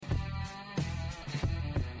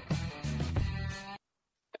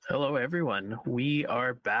Hello, everyone. We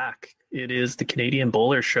are back. It is the Canadian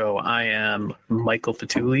Bowler Show. I am Michael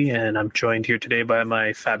Fatuli, and I'm joined here today by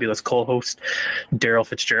my fabulous co-host, Daryl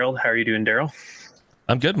Fitzgerald. How are you doing, Daryl?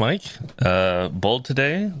 I'm good, Mike. Bold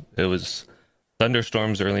today. It was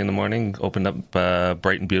thunderstorms early in the morning, opened up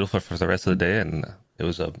bright and beautiful for the rest of the day, and it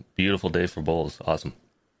was a beautiful day for bowls. Awesome.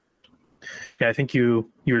 Yeah, I think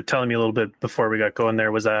you were telling me a little bit before we got going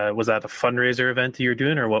there. Was that a fundraiser event that you were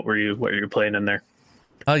doing, or what were you playing in there?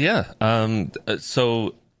 Yeah.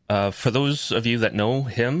 So for those of you that know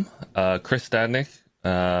him, Chris Stadnick,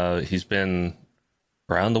 he's been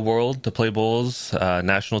around the world to play bowls,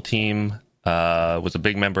 national team, was a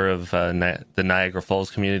big member of the Niagara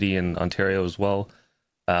Falls community in Ontario as well.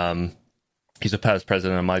 He's a past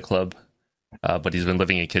president of my club, but he's been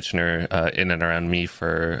living in Kitchener in and around me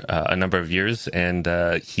for a number of years, and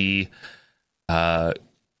he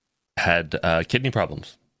had kidney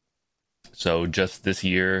problems. So just this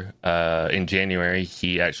year, in January,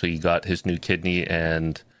 he actually got his new kidney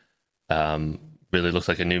and really looks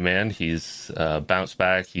like a new man. He's bounced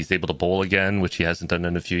back. He's able to bowl again, which he hasn't done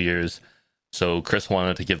in a few years. So Chris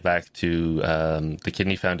wanted to give back to the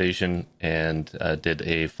Kidney Foundation and did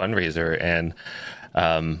a fundraiser. And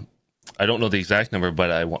I don't know the exact number, but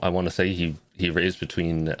I want to say he raised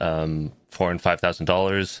between $4,000 and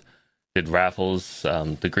 $5,000. Did raffles.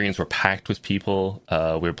 The greens were packed with people.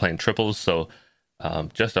 We were playing triples, so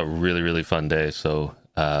just a really, really fun day. So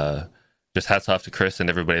just hats off to Chris and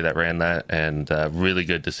everybody that ran that, and really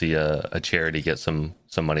good to see a charity get some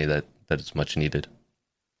money that is much needed.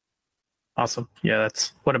 Awesome. Yeah,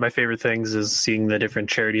 that's one of my favorite things is seeing the different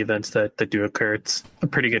charity events that do occur. It's a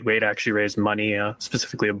pretty good way to actually raise money,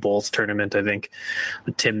 specifically a bowls tournament. I think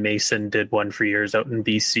Tim Mason did one for years out in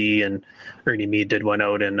BC, and Ernie Mead did one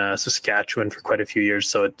out in Saskatchewan for quite a few years.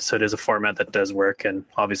 So it is a format that does work. And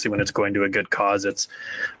obviously when it's going to a good cause, it's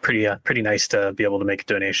pretty nice to be able to make a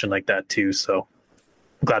donation like that too. So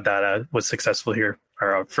I'm glad that was successful here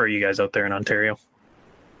or for you guys out there in Ontario.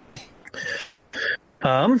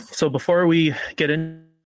 So before we get in,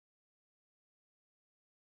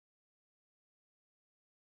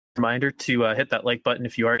 reminder to hit that like button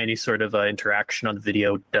if you are any sort of interaction on the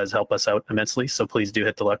video does help us out immensely. So please do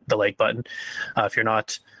hit the like button. If you're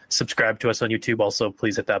not subscribed to us on YouTube, also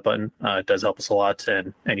please hit that button. It does help us a lot,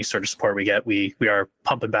 and any sort of support we get, we are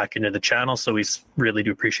pumping back into the channel. So we really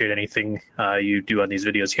do appreciate anything you do on these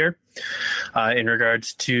videos here. In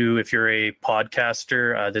regards to if you're a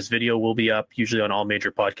podcaster, this video will be up usually on all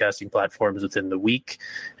major podcasting platforms within the week.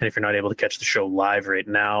 And if you're not able to catch the show live right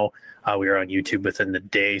now, we are on YouTube within the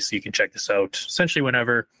day, so you can check this out essentially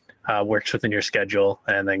whenever works within your schedule,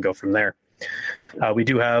 and then go from there. We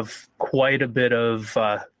do have quite a bit of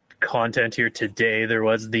content here today. There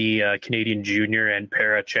was the Canadian Junior and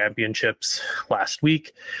Para Championships last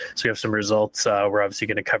week, so we have some results we're obviously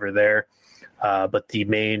going to cover there. But the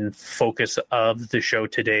main focus of the show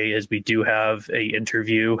today is we do have a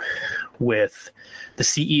interview with the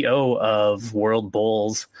CEO of World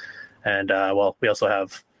Bowls, and we also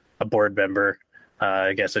have a board member,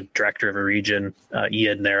 I guess a director of a region,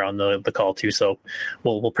 Ian, there on the call too. So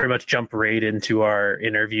we'll pretty much jump right into our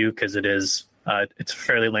interview because it's a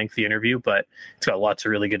fairly lengthy interview, but it's got lots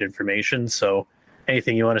of really good information. So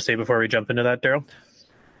anything you want to say before we jump into that, Daryl?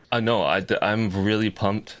 No, I'm really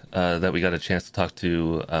pumped that we got a chance to talk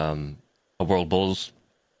to a World Bowls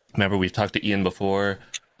member. We've talked to Ian before.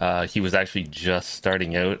 He was actually just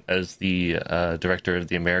starting out as the director of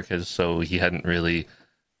the Americas, so he hadn't really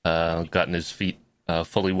gotten his feet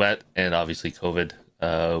fully wet, and obviously COVID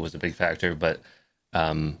was a big factor. But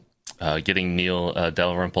getting Neil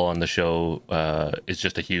Dalrymple on the show is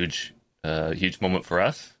just a huge moment for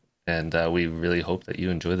us, and we really hope that you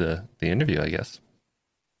enjoy the interview, I guess.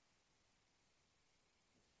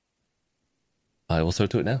 I will throw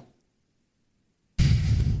to it now.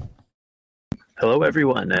 Hello,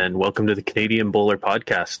 everyone, and welcome to the Canadian Bowler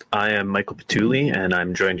Podcast. I am Michael Patuli, and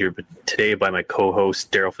I'm joined here today by my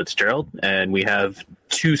co-host, Daryl Fitzgerald, and we have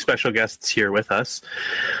two special guests here with us.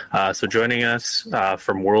 So joining us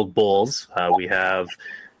from World Bowls, we have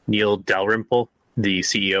Neil Dalrymple, the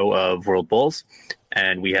CEO of World Bowls,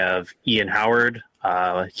 and we have Ian Howard.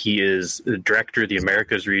 He is the director of the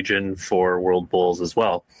Americas region for World Bowls as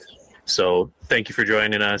well. So thank you for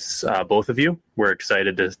joining us, both of you. We're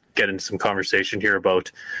excited to get into some conversation here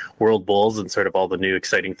about World Bowls and sort of all the new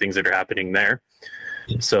exciting things that are happening there.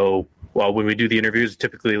 So when we do the interviews,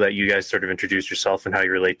 typically let you guys sort of introduce yourself and how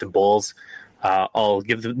you relate to bowls. I'll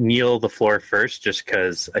give Neil the floor first, just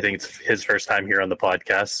because I think it's his first time here on the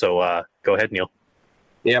podcast. So go ahead, Neil.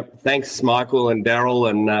 Yep. Thanks, Michael and Daryl,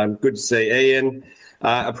 and good to see Ian.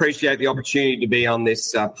 Appreciate the opportunity to be on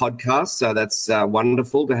this podcast. So that's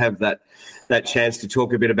wonderful to have that chance to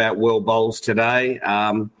talk a bit about World Bowls today.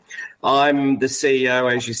 I'm the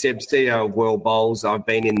CEO, as you said, CEO of World Bowls. I've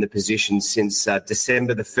been in the position since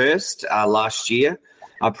December the 1st last year.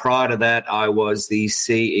 Prior to that, I was the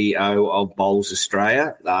CEO of Bowls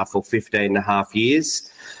Australia for 15 and a half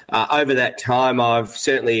years. Over that time, I've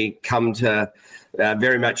certainly come to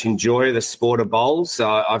very much enjoy the sport of bowls.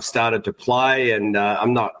 So I've started to play, and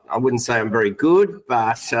I wouldn't say I'm very good,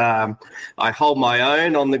 but I hold my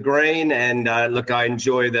own on the green. And look, I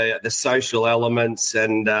enjoy the social elements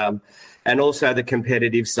and also the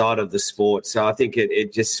competitive side of the sport. So I think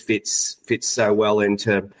it just fits so well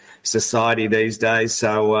into society these days.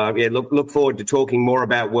 So look forward to talking more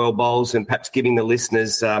about World Bowls and perhaps giving the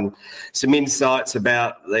listeners some insights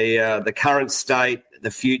about the current state,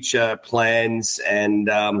 the future plans, and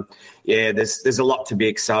there's a lot to be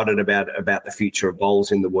excited about the future of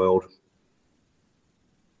bowls in the world.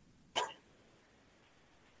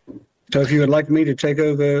 So if you would like me to take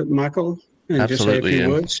over, Michael, and Absolutely, just say a few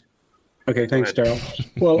words. Okay, thanks, Daryl.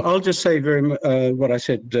 Well, I'll just say what I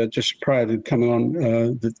said just prior to coming on,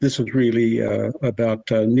 that this was really about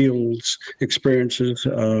Neil's experiences,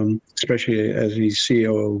 especially as he's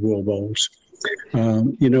CEO of World Bowls.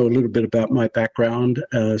 You know a little bit about my background,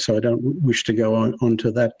 so I don't wish to go on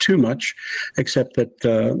to that too much, except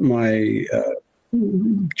that my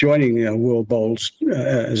joining World Bowls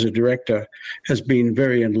as a director has been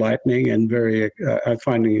very enlightening and I'm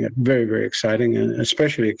finding it very, very exciting, and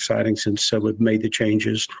especially exciting since we've made the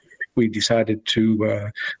changes. We decided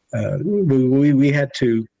to, we had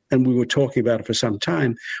to, and we were talking about it for some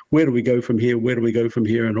time, where do we go from here? Where do we go from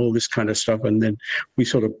here? And all this kind of stuff. And then we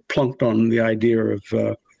sort of plunked on the idea of,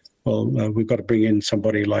 we've got to bring in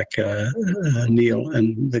somebody like Neil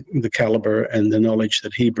and the caliber and the knowledge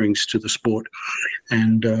that he brings to the sport.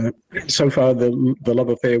 And so far, the love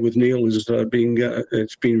affair with Neil is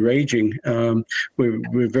it's been raging.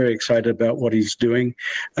 We're very excited about what he's doing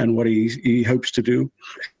and what he hopes to do.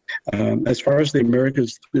 As far as the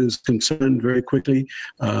Americas is concerned, very quickly,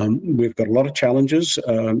 we've got a lot of challenges.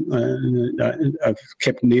 I've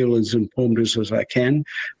kept Neil as informed as I can.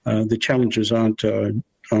 The challenges aren't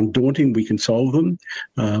daunting. We can solve them.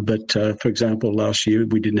 But for example, last year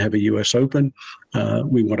we didn't have a US Open.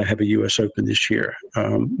 We want to have a US Open this year.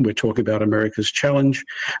 We're talking about America's Challenge,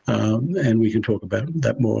 and we can talk about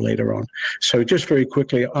that more later on. So just very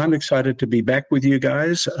quickly, I'm excited to be back with you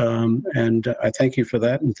guys, and I thank you for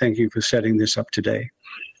that, and thank you for setting this up today.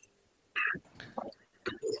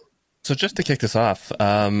 So just to kick this off,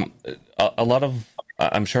 I'm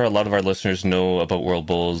sure a lot of our listeners know about World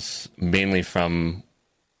Bowls mainly from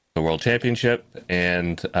the World Championship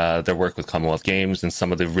and their work with Commonwealth Games and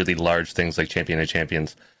some of the really large things like Champion of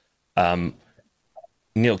Champions.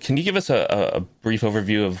 Neil, can you give us a brief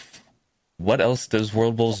overview of what else does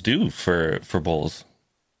World Bowls do for bowls?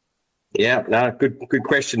 Yeah, no, good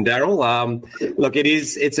question, Daryl. Look,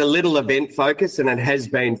 it's a little event focused, and it has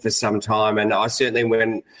been for some time. And I certainly,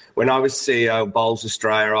 when I was CEO of Bowls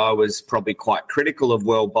Australia, I was probably quite critical of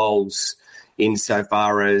World Bowls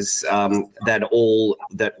insofar as that all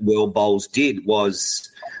that World Bowls did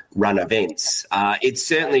was run events. It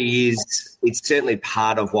certainly is. It's certainly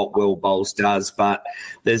part of what World Bowls does, but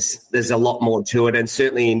there's a lot more to it. And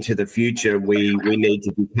certainly into the future, we need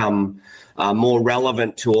to become more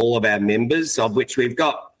relevant to all of our members, of which we've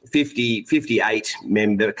got 58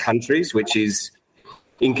 member countries, which is,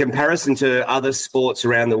 in comparison to other sports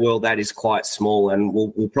around the world, that is quite small. And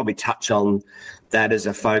we'll probably touch on that as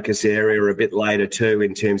a focus area a bit later too,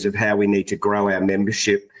 in terms of how we need to grow our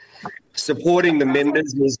membership. Supporting the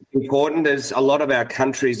members is important, as a lot of our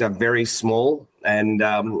countries are very small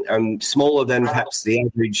and smaller than perhaps the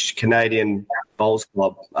average Canadian bowls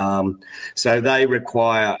club. So they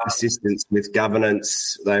require assistance with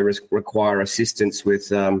governance. They require assistance with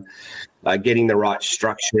getting the right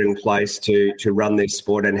structure in place to run their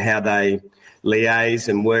sport, and how they liaise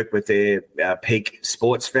and work with their peak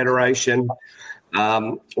sports federation.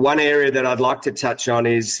 One area that I'd like to touch on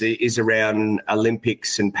is around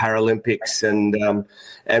Olympics and Paralympics, and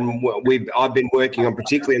I've been working on,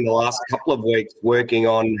 particularly in the last couple of weeks, working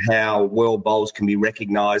on how World Bowls can be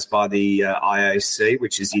recognised by the IOC,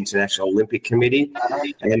 which is the International Olympic Committee,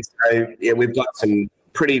 and so we've got some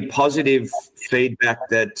pretty positive feedback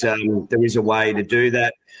that there is a way to do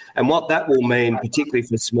that. And what that will mean, particularly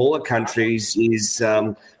for smaller countries, is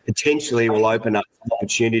potentially will open up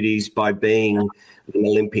opportunities by being an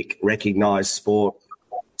Olympic recognised sport.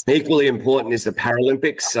 Equally important is the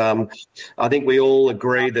Paralympics. I think we all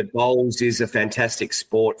agree that bowls is a fantastic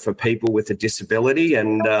sport for people with a disability,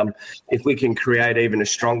 and if we can create even a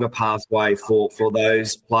stronger pathway for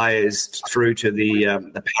those players through to the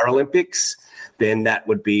Paralympics, then that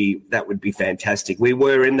would be fantastic. We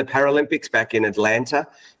were in the Paralympics back in Atlanta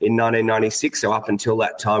in 1996, so up until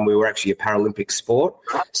that time we were actually a Paralympic sport.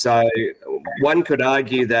 So one could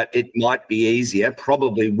argue that it might be easier,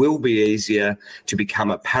 probably will be easier, to become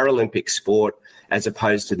a Paralympic sport as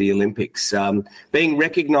opposed to the Olympics. Being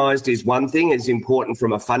recognised is one thing, is important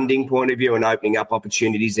from a funding point of view and opening up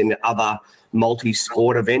opportunities in other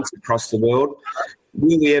multi-sport events across the world.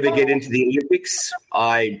 Will we ever get into the Olympics?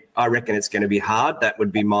 I reckon it's going to be hard. That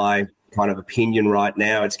would be my kind of opinion right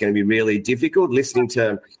now. It's going to be really difficult. Listening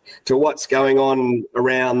to what's going on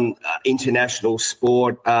around international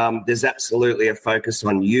sport, there's absolutely a focus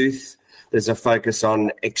on youth. There's a focus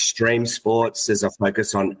on extreme sports. There's a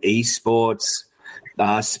focus on esports.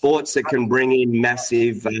 Sports that can bring in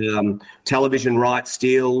massive television rights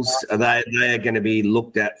deals, they are going to be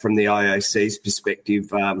looked at from the IOC's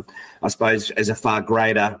perspective, I suppose, as a far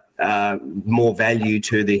greater, more value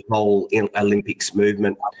to the whole Olympics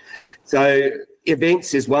movement. So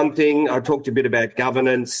events is one thing. I talked a bit about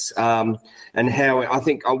governance and how I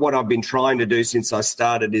think what I've been trying to do since I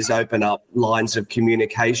started is open up lines of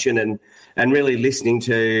communication and really listening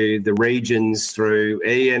to the regions through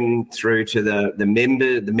Ian, through to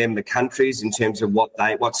the member countries in terms of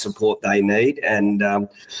what support they need, and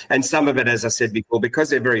some of it, as I said before, because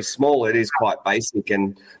they're very small, it is quite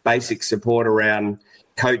basic support around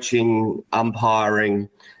coaching, umpiring,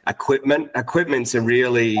 equipment. Equipment's a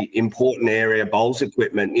really important area, bowls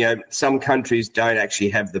equipment. You know, some countries don't actually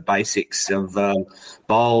have the basics of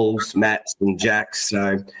bowls, mats and jacks,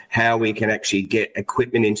 so how we can actually get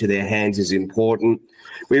equipment into their hands is important.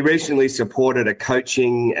 We recently supported a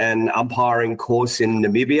coaching and umpiring course in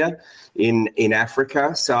Namibia in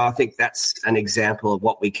Africa, so I think that's an example of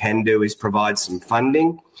what we can do, is provide some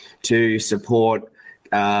funding to support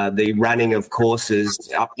the running of courses,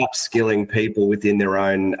 upskilling people within their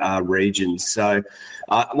own regions. So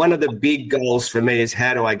one of the big goals for me is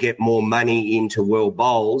how do I get more money into World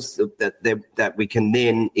Bowls that we can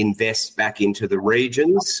then invest back into the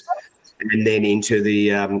regions and then into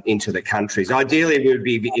the countries. Ideally, we would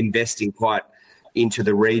be investing quite into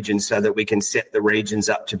the regions so that we can set the regions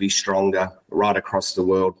up to be stronger right across the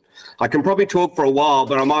world. I can probably talk for a while,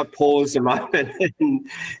 but I might pause a moment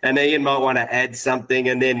and Ian might want to add something,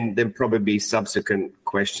 and then there'll probably be subsequent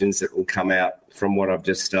questions that will come out from what I've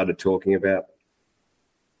just started talking about.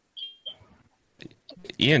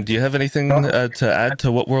 Ian, do you have anything to add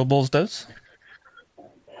to what World Bowls does?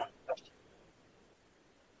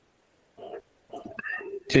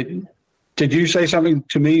 Did you say something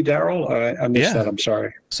to me, Daryl? I missed that. I'm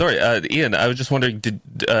sorry. Sorry, Ian. I was just wondering, do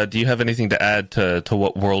you have anything to add to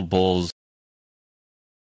what World Bowls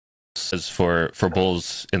is for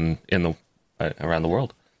bowls in the around the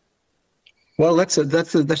world? Well,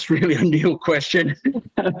 that's really a Neil question.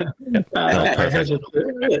 But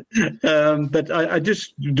I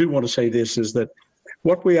just do want to say this, is that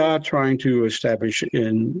what we are trying to establish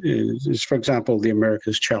is, for example, the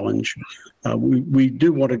America's Challenge. We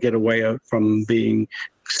do want to get away from being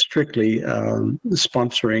strictly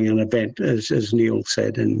sponsoring an event, as Neil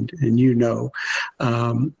said, and you know.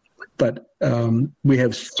 But we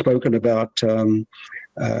have spoken about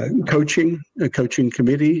coaching, a coaching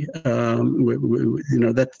committee.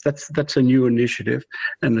 That's a new initiative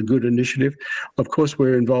and a good initiative. Of course,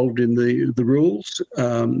 we're involved in the rules.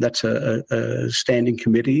 That's a standing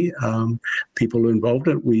committee. People are involved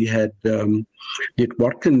in it. We had Nick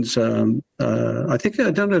Watkins. I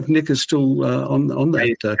don't know if Nick is still on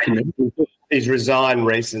that committee. He's resigned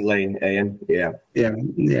recently, Ian. Yeah.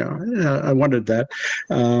 I wondered that.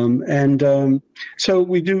 So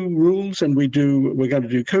we do rules, and we're going to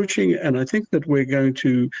do coaching, and I think that we're going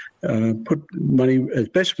to put money as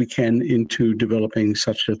best we can into developing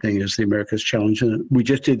such a thing as the America's Challenge. And we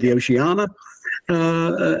just did the Oceania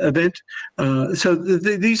event. So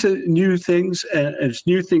these are new things, and it's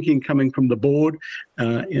new thinking coming from the board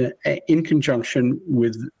in conjunction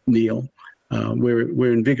with Neil.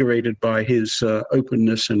 We're invigorated by his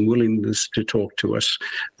openness and willingness to talk to us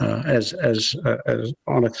as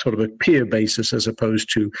on a sort of a peer basis, as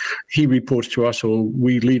opposed to he reports to us or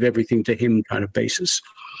we leave everything to him kind of basis.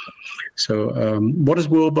 So what does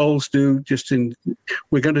World Bowls do?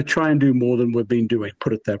 We're going to try and do more than we've been doing,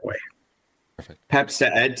 put it that way. Perhaps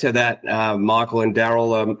to add to that, Michael and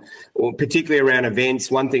Daryl, particularly around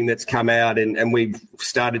events, one thing that's come out, and we've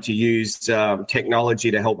started to use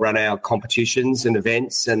technology to help run our competitions and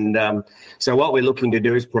events. And so what we're looking to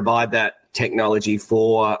do is provide that technology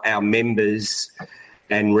for our members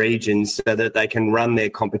and regions so that they can run their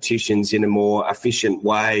competitions in a more efficient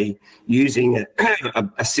way using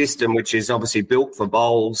a system which is obviously built for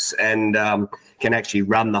bowls and can actually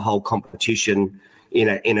run the whole competition in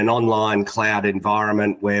an online cloud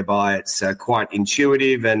environment whereby it's quite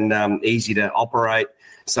intuitive and easy to operate.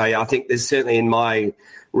 So I think there's certainly in my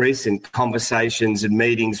recent conversations and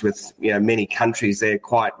meetings with many countries, they're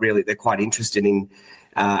quite interested in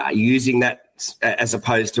using that, as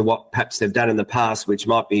opposed to what perhaps they've done in the past, which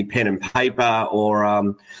might be pen and paper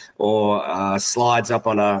or slides up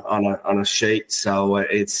on a sheet. So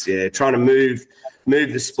it's trying to move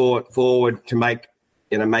the sport forward to make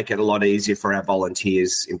it a lot easier for our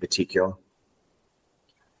volunteers in particular.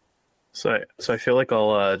 So I feel like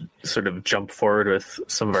I'll sort of jump forward with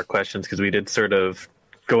some of our questions, because we did sort of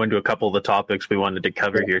go into a couple of the topics we wanted to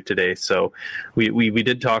cover here today. So we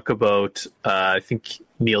did talk about, I think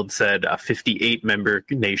Neil said 58 member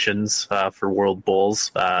nations for World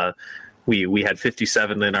Bowls. We had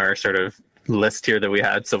 57 in our sort of list here that we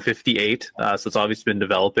had, so 58. So it's obviously been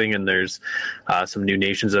developing, and there's some new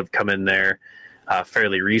nations that have come in there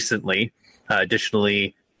fairly recently.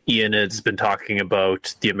 Additionally, Ian has been talking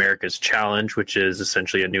about the America's Challenge, which is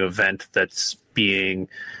essentially a new event that's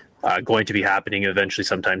going to be happening eventually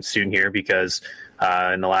sometime soon here, because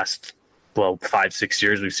in the last 5-6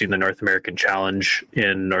 years we've seen the North American Challenge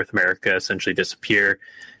in North America essentially disappear,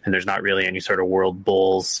 and there's not really any sort of World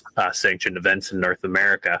Bowls sanctioned events in North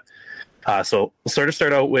America. So we'll sort of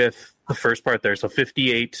start out with the first part there. So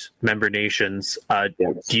 58 member nations.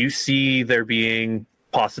 Do you see there being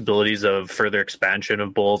possibilities of further expansion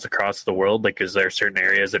of bowls across the world? Like, is there certain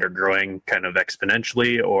areas that are growing kind of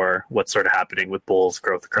exponentially, or what's sort of happening with bowls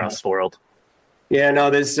growth across the world? Yeah, no,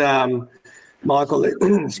 there's Michael,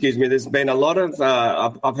 excuse me, there's been a lot of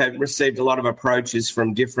I've received a lot of approaches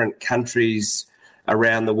from different countries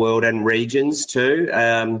around the world and regions too.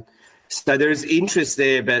 So there's interest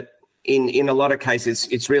there, but in a lot of cases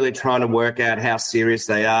it's really trying to work out how serious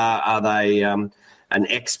they are. Are they an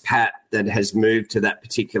expat that has moved to that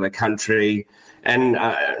particular country? And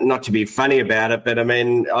not to be funny about it, but I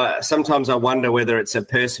mean, sometimes I wonder whether it's a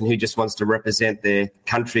person who just wants to represent their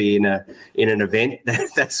country in an event.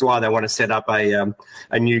 That's why they want to set up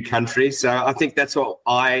a new country. So I think that's what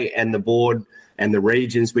I and the board and the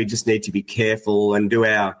regions, we just need to be careful and do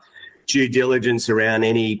our due diligence around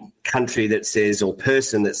any country that says, or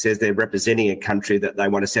person that says they're representing a country that they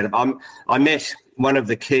want to set up. I met one of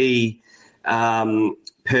the key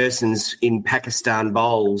persons in Pakistan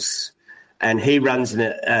Bowls, and he runs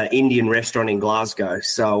an Indian restaurant in Glasgow.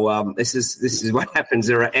 So this is what happens.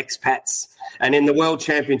 There are expats, and in the World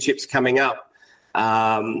Championships coming up,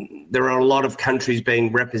 there are a lot of countries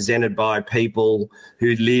being represented by people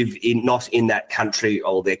who live not in that country,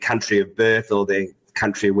 or their country of birth, or their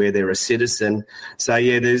country where they're a citizen. So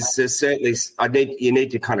yeah, there's certainly you need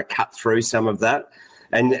to kind of cut through some of that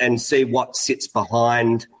and see what sits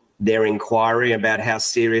behind their inquiry about how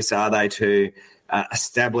serious are they to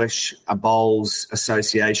establish a bowls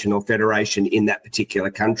association or federation in that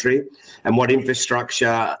particular country, and what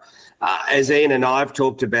infrastructure. As Ian and I have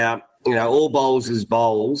talked about, all bowls is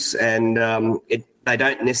bowls, and they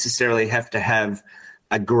don't necessarily have to have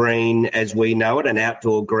a green as we know it, an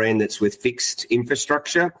outdoor green that's with fixed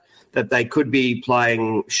infrastructure, that they could be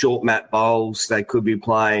playing short mat bowls, they could be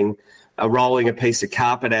playing rolling a piece of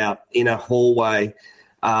carpet out in a hallway.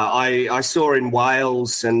 I saw in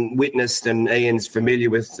Wales and witnessed, and Ian's familiar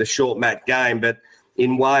with the short mat game, but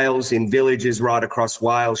in Wales, in villages right across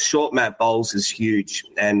Wales, short mat bowls is huge,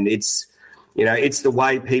 and it's the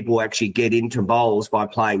way people actually get into bowls by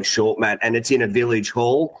playing short mat, and it's in a village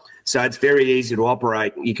hall, so it's very easy to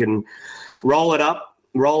operate. You can roll it up,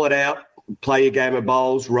 roll it out, play your game of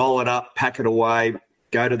bowls, roll it up, pack it away,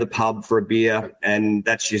 go to the pub for a beer, and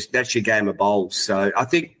that's your game of bowls. So I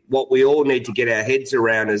think what we all need to get our heads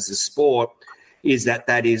around as a sport is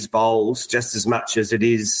that is bowls just as much as it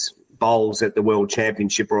is bowls at the World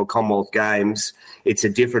Championship or a Commonwealth Games. It's a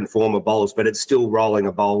different form of bowls, but it's still rolling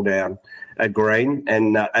a bowl down a green.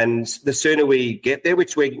 And the sooner we get there,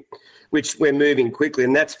 which we're moving quickly,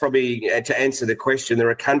 and that's probably to answer the question, there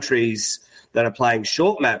are countries that are playing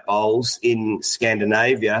short mat bowls in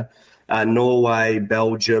Scandinavia, Norway,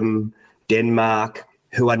 Belgium, Denmark,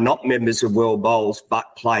 who are not members of World Bowls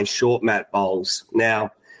but play short mat bowls.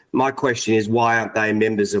 Now, my question is, why aren't they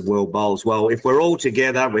members of World Bowls? Well, if we're all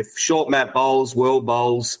together with short mat bowls, World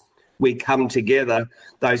Bowls, we come together,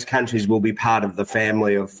 those countries will be part of the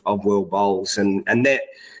family of World Bowls. And that,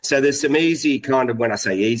 so there's some easy kind of, when I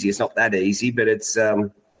say easy, it's not that easy, but it's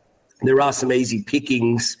there are some easy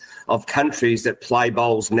pickings of countries that play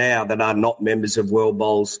bowls now that are not members of World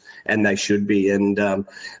Bowls, and they should be. And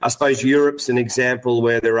I suppose Europe's an example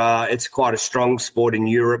where it's quite a strong sport in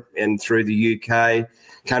Europe and through the UK.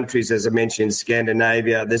 Countries, as I mentioned,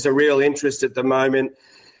 Scandinavia. There's a real interest at the moment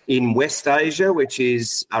in West Asia, which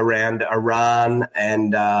is around Iran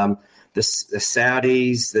and the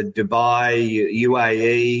Saudis, the Dubai,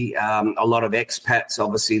 UAE. A lot of expats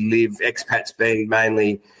obviously expats being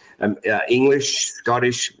mainly English,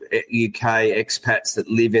 Scottish, UK expats that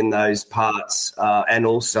live in those parts, and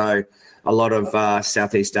also a lot of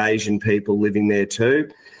Southeast Asian people living there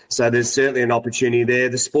too. So there's certainly an opportunity there.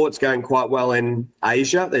 The sport's going quite well in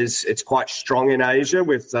Asia. It's quite strong in Asia,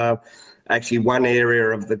 with actually one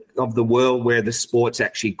area of the world where the sport's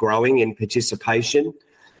actually growing in participation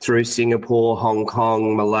through Singapore, Hong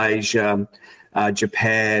Kong, Malaysia,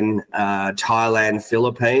 Japan, Thailand,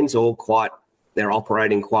 Philippines, they're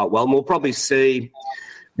operating quite well. And we'll probably see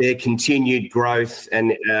their continued growth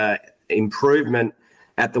and improvement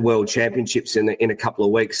at the World Championships in a couple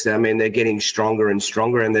of weeks. I mean, they're getting stronger and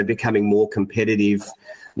stronger, and they're becoming more competitive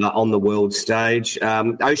on the world stage.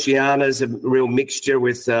 Oceania's a real mixture,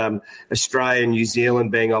 with Australia and New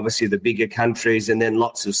Zealand being obviously the bigger countries, and then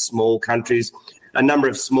lots of small countries, a number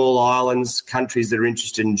of small islands, countries that are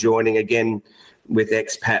interested in joining, again, with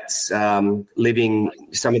expats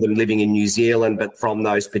some of them living in New Zealand, but from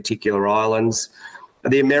those particular islands.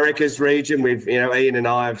 The Americas region, Ian and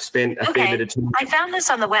I have spent a fair bit of time. I found this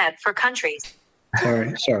on the web for countries.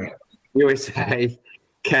 Sorry. USA,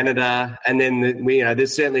 Canada, and then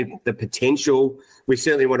there's certainly the potential. We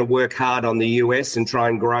certainly want to work hard on the US and try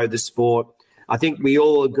and grow the sport. I think we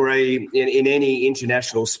all agree in any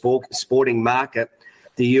international sporting market,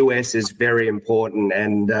 the US is very important.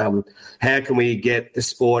 And how can we get the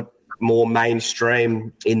sport more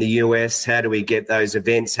mainstream in the US? How do we get those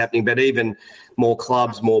events happening? But even more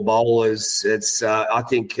clubs, more bowlers. It's I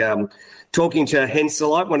think talking to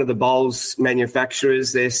Henselite, one of the bowls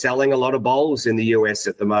manufacturers, they're selling a lot of bowls in the US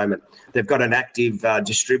at the moment. They've got an active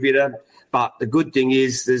distributor. But the good thing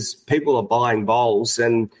is people are buying bowls.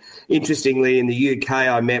 And interestingly, in the UK,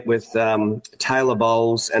 I met with Taylor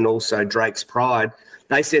Bowls and also Drake's Pride.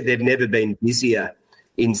 They said they've never been busier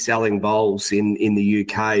in selling bowls in the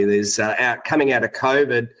UK. There's coming out of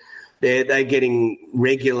COVID, they're getting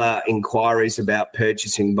regular inquiries about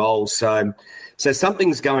purchasing bowls. So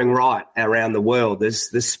something's going right around the world. There's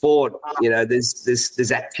the sport,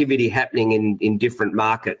 there's activity happening in different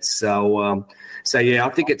markets. So yeah, I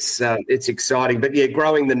think it's exciting. But yeah,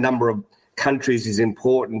 growing the number of countries is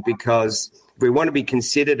important, because if we want to be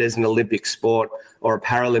considered as an Olympic sport or a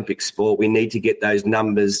Paralympic sport, we need to get those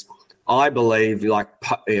numbers, I believe,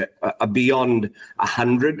 beyond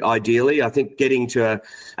 100, ideally. I think getting to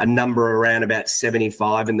a number around about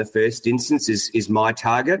 75 in the first instance is my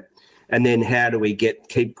target. And then how do we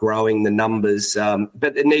keep growing the numbers?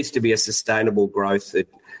 But it needs to be a sustainable growth,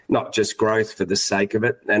 not just growth for the sake of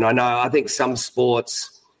it. And I think some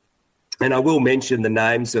sports, and I will mention the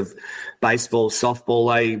names of baseball,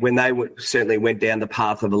 softball, when they certainly went down the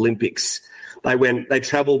path of Olympics, they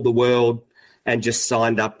travelled the world and just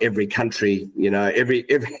signed up every country,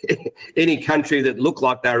 any country that looked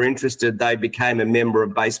like they were interested, they became a member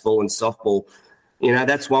of baseball and softball.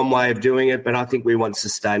 That's one way of doing it, but I think we want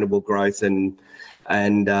sustainable growth, and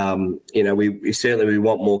we certainly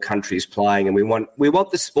want more countries playing, and we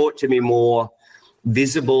want the sport to be more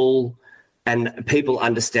visible and people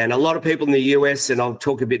understand. A lot of people in the US, and I'll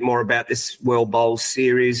talk a bit more about this World Bowls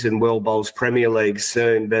series and World Bowls Premier League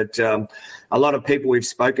soon, but a lot of people we've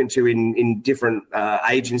spoken to in different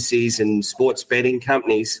agencies and sports betting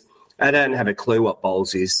companies, they don't have a clue what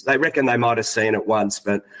bowls is. They reckon they might have seen it once,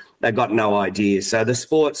 but they've got no idea. So the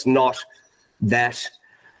sport's not that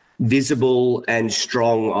visible and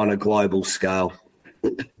strong on a global scale.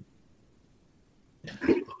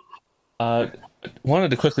 Wanted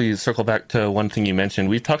to quickly circle back to one thing you mentioned.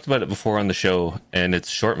 We've talked about it before on the show, and it's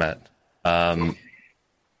short mat.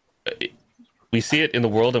 We see it in the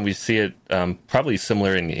world, and we see it probably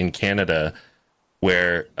similar in Canada,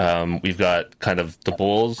 where we've got kind of the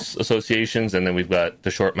bowls associations, and then we've got the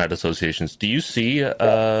short mat associations. Do you see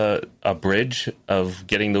a bridge of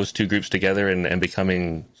getting those two groups together and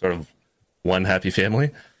becoming sort of one happy family?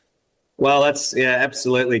 Well,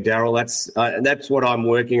 absolutely, Daryl. That's what I'm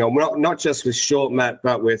working on. Not just with short mat,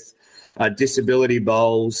 but with disability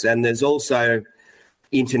bowls, and there's also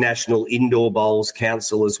International Indoor Bowls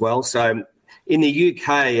Council as well. So in the UK,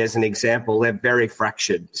 as an example, they're very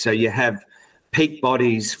fractured. So you have peak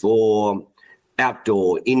bodies for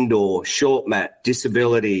outdoor, indoor, short mat,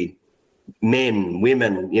 disability, men,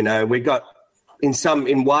 women. We've got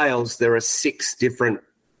in Wales, there are 6 different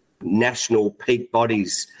national peak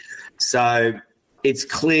bodies. So it's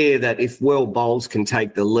clear that if World Bowls can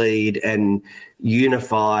take the lead and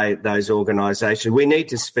unify those organisations, we need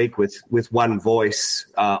to speak with one voice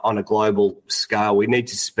on a global scale. We need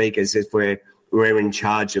to speak as if we're in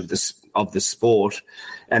charge of the sport,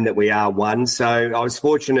 and that we are one. So I was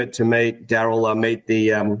fortunate to meet Daryl. I meet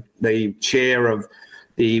the chair of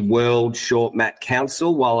the World Short Mat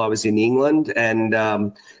Council while I was in England, and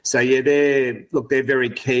they're very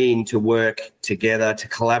keen to work together, to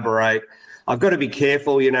collaborate. I've got to be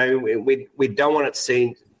careful, we don't want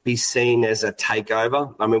it be seen as a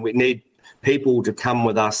takeover. I mean, we need people to come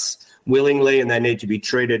with us willingly, and they need to be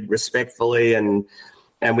treated respectfully, and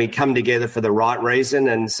we come together for the right reason.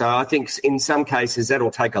 And so I think in some cases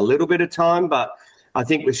that'll take a little bit of time, but I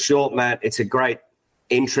think with short mat, it's a great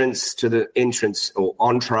entrance or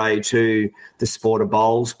entree to the sport of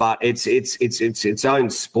bowls, but it's its own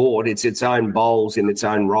sport. It's its own bowls in its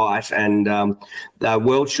own right. And the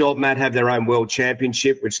World Short Mat have their own World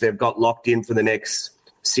Championship, which they've got locked in for the next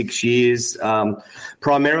 6 years.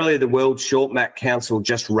 Primarily, the World Short Mat Council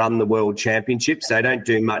just run the World Championships. They don't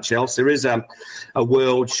do much else. There is a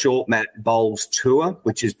World Short Mat Bowls Tour,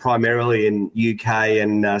 which is primarily in UK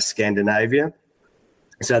and Scandinavia.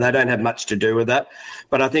 So they don't have much to do with that.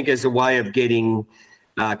 But I think as a way of getting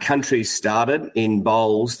countries started in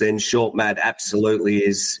bowls, then short mat absolutely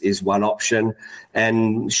is one option.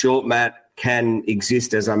 And short mat can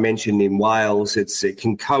exist, as I mentioned, in Wales. It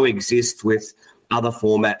can coexist with other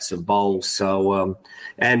formats of bowls. So,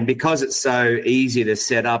 and because it's so easy to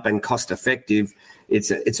set up and cost effective,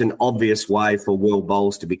 it's an obvious way for World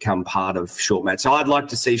Bowls to become part of short mat. So I'd like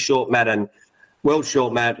to see short mat and World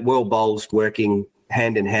Short Mat, World Bowls working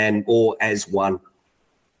hand in hand or as one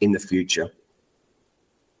in the future.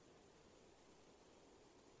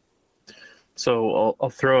 So I'll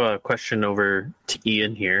throw a question over to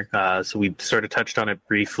Ian here. So we sort of touched on it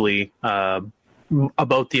briefly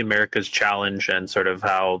about the Americas Challenge and sort of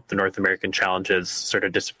how the North American Challenge has sort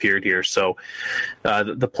of disappeared here. So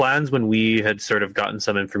the plans when we had sort of gotten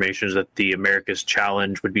some information is that the Americas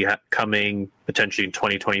Challenge would be coming potentially in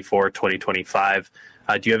 2024, 2025.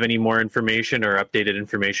 Do you have any more information or updated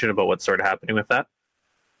information about what's sort of happening with that?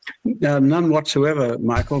 None whatsoever,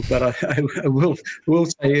 Michael, but I will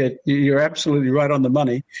say you're absolutely right on the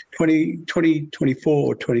money. 2024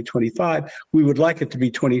 or 2025, we would like it to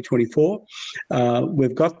be 2024.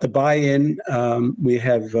 We've got the buy-in. We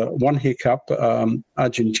have one hiccup,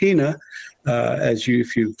 Argentina. If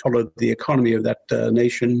you followed the economy of that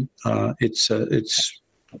nation, it's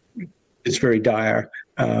very dire.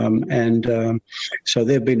 So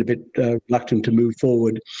they've been a bit reluctant to move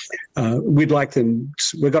forward. We'd like them.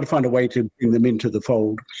 We've got to find a way to bring them into the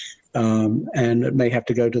fold, and it may have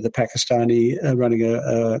to go to the Pakistani running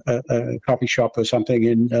a coffee shop or something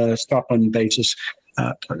in Scotland basis.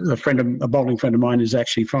 A bowling friend of mine is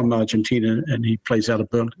actually from Argentina, and he plays out a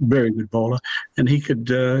very good bowler, and he could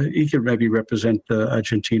maybe represent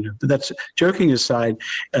Argentina. But that's joking aside.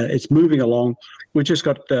 It's moving along. We just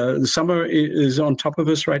got the summer is on top of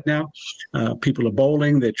us right now. People are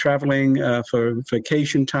bowling, they're traveling for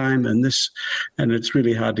vacation time, and it's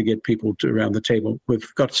really hard to get people around the table.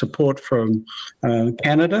 We've got support from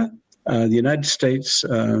Canada, the United States,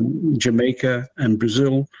 Jamaica, and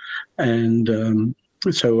Brazil, and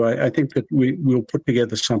so I think that we'll put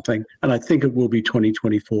together something, and I think it will be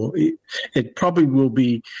 2024. It probably will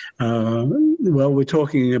be, we're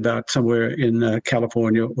talking about somewhere in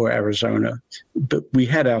California or Arizona, but we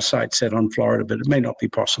had our sights set on Florida, but it may not be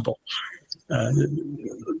possible.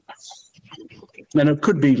 And it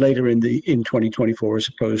could be later in 2024 as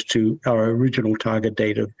opposed to our original target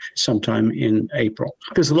date of sometime in April.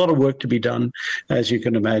 There's a lot of work to be done, as you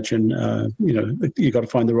can imagine. You've got to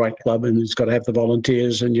find the right club, and it's got to have the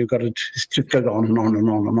volunteers, and you've got to just go on and on and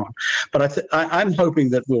on and on. But I'm hoping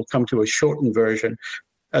that we'll come to a shortened version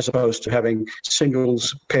as opposed to having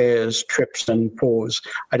singles, pairs, trips, and fours.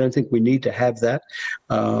 I don't think we need to have that.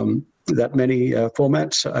 That many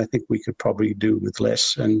formats. I think we could probably do with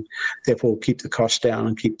less, and therefore keep the cost down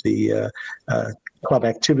and keep the club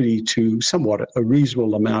activity to somewhat a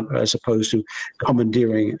reasonable amount, as opposed to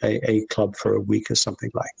commandeering a club for a week or something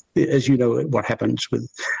like. As you know, what happens with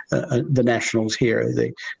the nationals here. Is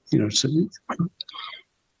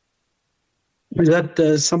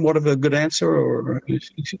that somewhat of a good answer, or?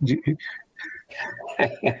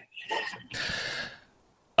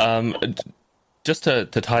 Just to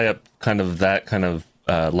tie up kind of that kind of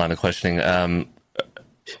line of questioning.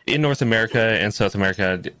 In North America and South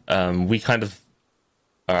America, I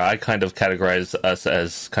kind of categorize us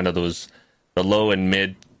as kind of the low and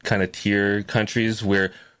mid kind of tier countries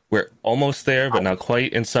where we're almost there, but not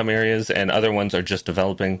quite in some areas, and other ones are just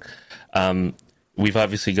developing. We've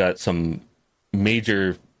obviously got some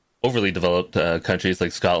major overly developed countries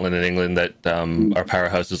like Scotland and England that are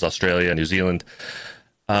powerhouses, Australia, New Zealand.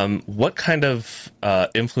 What kind of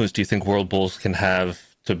influence do you think World Bowls can have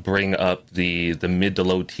to bring up the mid to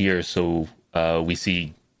low tier so we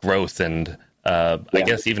see growth and I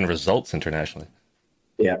guess even results internationally?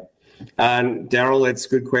 Yeah. Daryl, that's a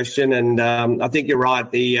good question. And I think you're right.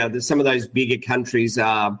 Some of those bigger countries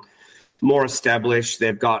are more established.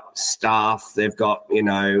 They've got staff. They've got,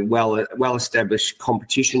 well-established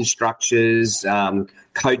competition structures,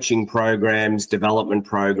 coaching programs, development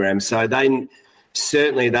programs. So they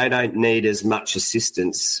don't need as much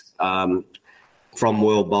assistance from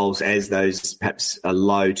World Bowls as those perhaps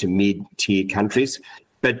low to mid-tier countries.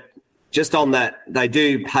 But just on that, they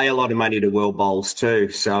do pay a lot of money to World Bowls too.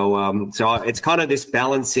 So it's kind of this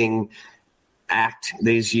balancing act.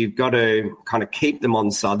 You've got to kind of keep them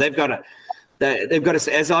on side. They've got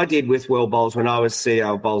to, as I did with World Bowls when I was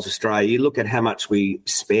CEO of Bowls Australia. You look at how much we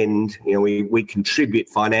spend. We contribute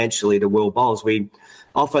financially to World Bowls. We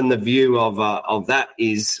often the view of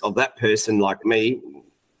that person like me.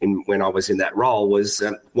 When I was in that role was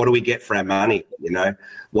what do we get for our money?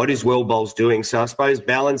 What is World Bowls doing? So I suppose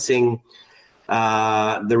balancing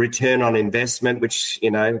the return on investment, which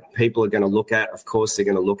people are going to look at. Of course, they're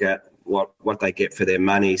going to look at what they get for their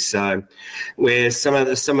money. So where some of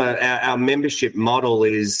our membership model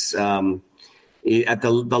is at the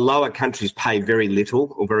lower countries pay very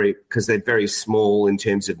little because they're very small in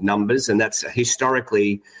terms of numbers, and that's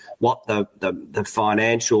historically what the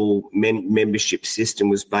financial membership system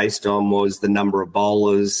was based on was the number of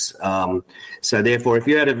bowlers. So therefore, if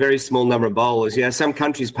you had a very small number of bowlers, some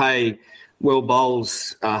countries pay World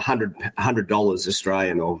Bowls $100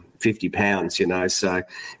 Australian or £50. So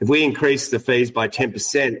if we increase the fees by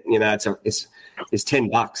 10%, it's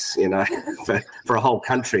 $10, for a whole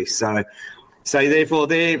country. So therefore,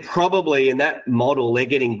 they're probably in that model, they're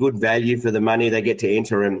getting good value for the money. They get to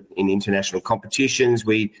enter in international competitions.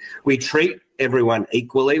 We treat everyone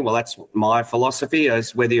equally. Well, that's my philosophy.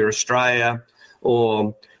 As whether you're Australia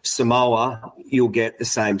or Samoa, you'll get the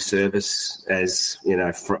same service as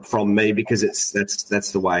from me because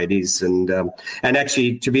that's the way it is. And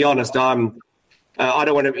actually, to be honest, I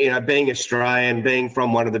don't want to, being Australian, being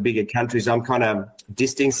from one of the bigger countries, I'm kind of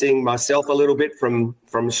distancing myself a little bit from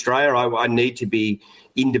Australia. I need to be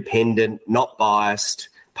independent, not biased,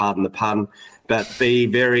 pardon the pun, but be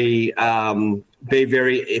very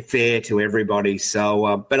fair to everybody.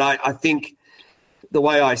 So, but I think the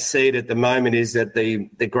way I see it at the moment is that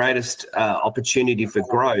the greatest opportunity for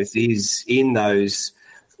growth is in those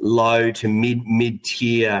low to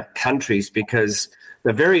mid-tier countries because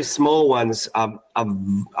the very small ones are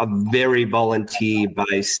very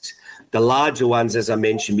volunteer-based. The larger ones, as I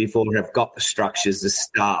mentioned before, have got the structures, the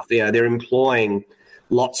staff. They're employing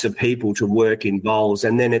lots of people to work in bowls.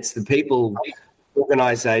 And then it's the people,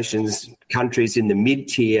 organisations, countries in the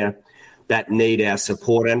mid-tier that need our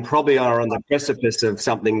support and probably are on the precipice of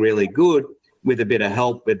something really good with a bit of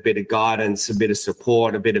help, with a bit of guidance, a bit of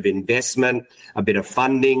support, a bit of investment, a bit of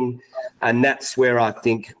funding. And that's where I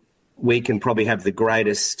think we can probably have the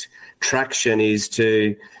greatest traction is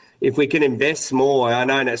to, if we can invest more, I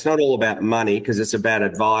know it's not all about money because it's about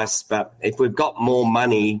advice, but if we've got more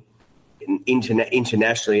money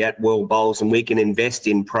internationally at World Bowls and we can invest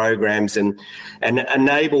in programs and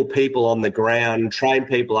enable people on the ground, train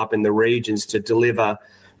people up in the regions to deliver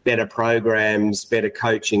better programs, better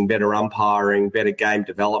coaching, better umpiring, better game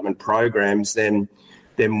development programs, then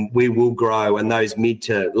we will grow, and those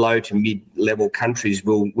low to mid-level countries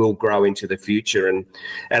will grow into the future. And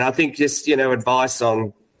I think just advice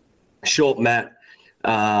on short mat,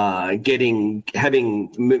 having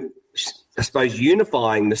I suppose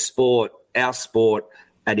unifying the sport, our sport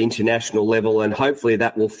at international level, and hopefully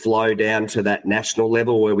that will flow down to that national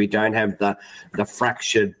level where we don't have the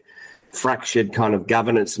fractured kind of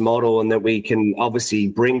governance model, and that we can obviously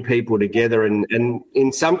bring people together and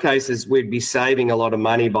in some cases we'd be saving a lot of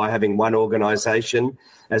money by having one organisation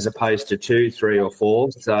as opposed to 2, 3 or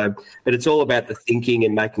 4. So but it's all about the thinking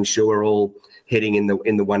and making sure we're all heading in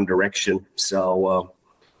the one direction. So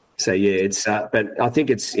yeah, it's but I think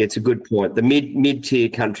it's a good point. The mid-tier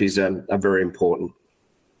countries are very important.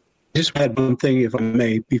 just add one thing, if I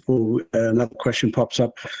may, before another question pops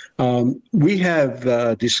up. We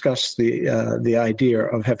have discussed the idea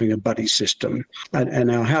of having a buddy system, and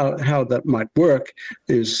now how that might work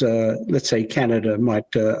is, let's say Canada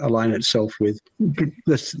might align itself with,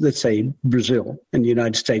 let's say Brazil, and the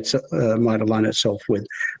United States might align itself with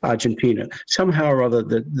Argentina. Somehow or other,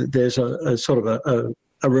 there's a sort of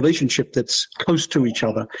a relationship that's close to each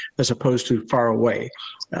other as opposed to far away.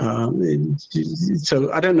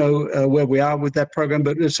 So I don't know where we are with that program,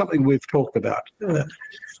 but it's something we've talked about.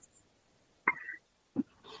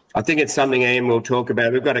 I think it's something Ian will talk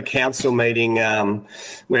about. We've got a council meeting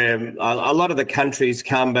where a lot of the countries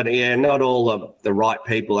come, but not all of the right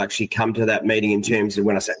people actually come to that meeting. In terms of,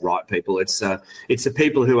 when I say right people, it's the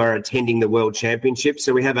people who are attending the World Championship.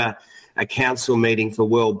 So we have a council meeting for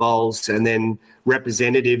World Bowls, and then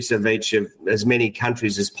representatives of each of as many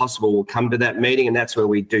countries as possible will come to that meeting, and that's where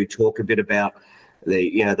we do talk a bit about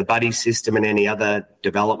the buddy system and any other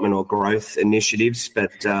development or growth initiatives.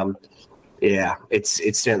 But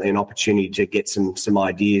it's certainly an opportunity to get some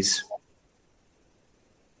ideas.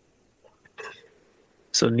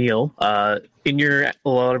 So Neil, in a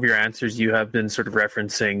lot of your answers, you have been sort of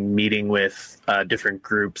referencing meeting with different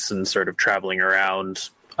groups and sort of traveling around,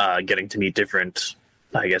 getting to meet different,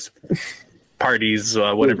 I guess, parties,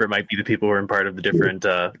 whatever it might be, the people who are in part of the different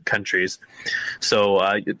countries. So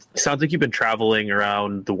it sounds like you've been traveling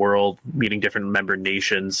around the world, meeting different member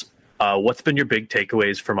nations. What's been your big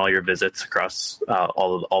takeaways from all your visits across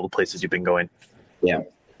all the places you've been going? Yeah.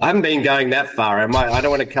 I haven't been going that far. I don't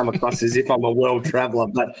want to come across as if I'm a world traveller,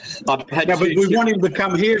 but I've had. Yeah, but we want him to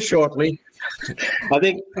come here shortly. I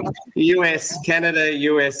think Canada,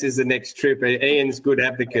 US is the next trip. Ian's good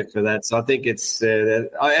advocate for that, so I think it's.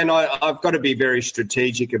 I've got to be very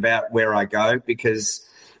strategic about where I go, because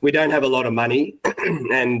we don't have a lot of money,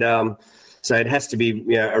 and so it has to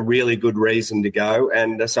be a really good reason to go.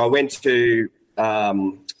 And so I went to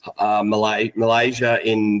Malaysia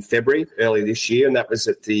in February, early this year, and that was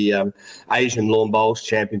at the Asian Lawn Bowls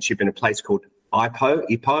Championship in a place called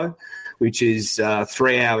Ipoh, which is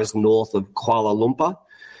 3 hours north of Kuala Lumpur.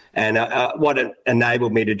 And what it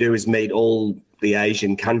enabled me to do is meet all the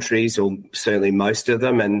Asian countries, or certainly most of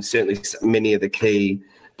them, and certainly many of the key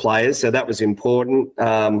players. So that was important.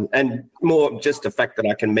 And more just the fact that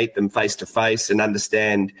I can meet them face to face and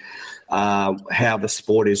understand how the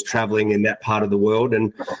sport is travelling in that part of the world.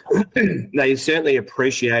 And they certainly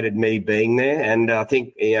appreciated me being there. And I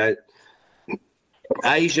think,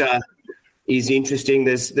 Asia is interesting.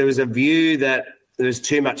 There was a view that there's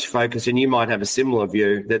too much focus, and you might have a similar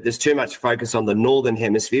view, that there's too much focus on the Northern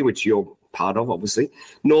Hemisphere, which you're part of, obviously,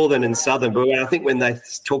 Northern and Southern. But I think when they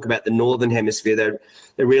talk about the Northern Hemisphere, they're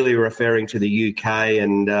really referring to the UK.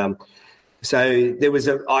 And so there was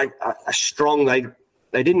a strong,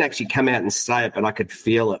 they didn't actually come out and say it, but I could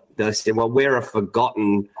feel it. They said, well, we're a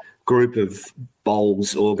forgotten group of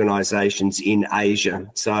bowls organisations in Asia.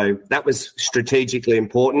 So that was strategically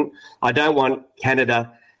important. I don't want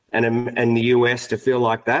Canada and the US to feel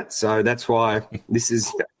like that. So that's why this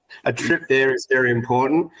is a trip there is very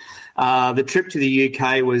important. The trip to the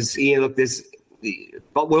UK was,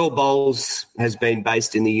 World Bowls has been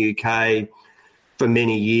based in the UK for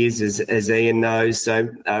many years, as Ian knows. So,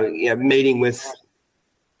 meeting with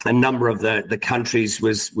a number of the countries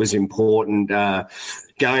was important.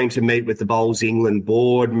 Going to meet with the Bowls England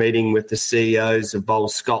board, meeting with the CEOs of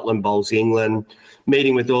Bowls Scotland, Bowls England,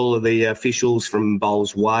 meeting with all of the officials from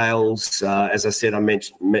Bowls Wales. As I said, I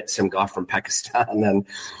met some guy from Pakistan,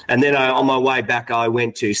 and then on my way back, I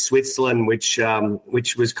went to Switzerland, which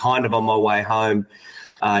was kind of on my way home.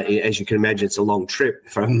 As you can imagine, it's a long trip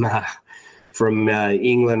from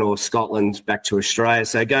England or Scotland back to Australia.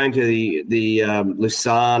 So going to the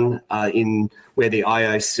Lausanne where the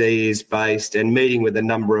IOC is based, and meeting with a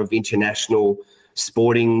number of international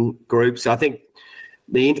sporting groups. I think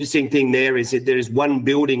the interesting thing there is that there is one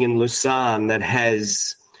building in Lausanne that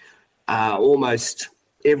has almost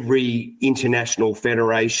every international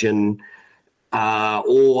federation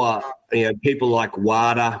or people like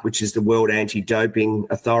WADA, which is the World Anti-Doping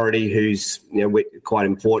Authority, who's quite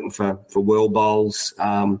important for World Bowls.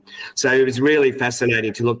 So it was really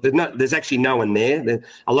fascinating to look. There's actually no one there.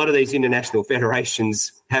 A lot of these international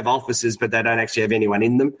federations have offices, but they don't actually have anyone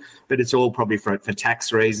in them. But it's all probably for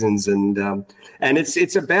tax reasons, and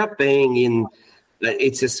it's about being in.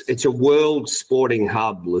 It's a world sporting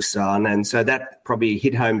hub, Lausanne, and so that probably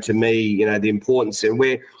hit home to me. The importance, and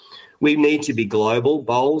we need to be global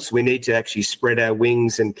bowls. We need to actually spread our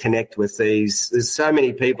wings and connect with these. There's so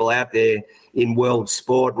many people out there in world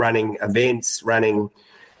sport running events, running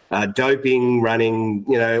doping, running,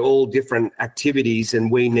 all different activities,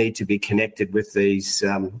 and we need to be connected with these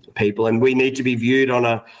people, and we need to be viewed on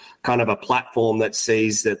a kind of a platform that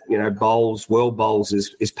sees that, world bowls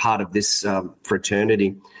is part of this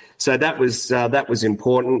fraternity. So that was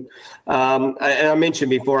important. And I mentioned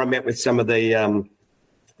before, I met with some of the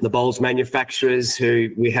bowls manufacturers who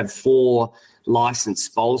we have 4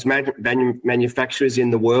 licensed bowls manufacturers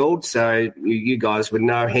in the world. So you guys would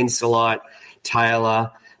know Henselite,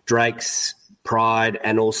 Taylor, Drake's, Pride,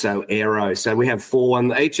 and also Aero. So we have 4,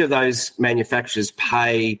 and each of those manufacturers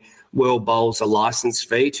pay World Bowls a license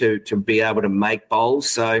fee to be able to make bowls.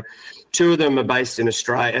 So 2 of them are based in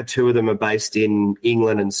Australia, 2 of them are based in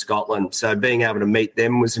England and Scotland. So being able to meet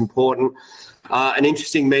them was important. An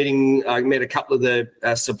interesting meeting, I met a couple of the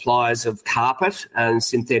suppliers of carpet and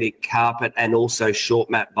synthetic carpet and also short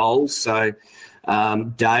mat bowls. So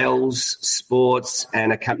Dales Sports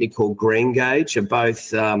and a company called Green Gauge are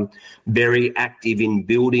both very active in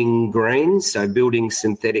building greens, so building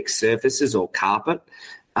synthetic surfaces or carpet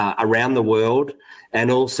around the world, and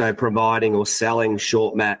also providing or selling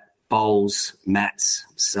short mat bowls mats.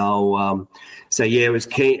 So yeah, it was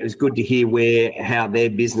key. It was good to hear how their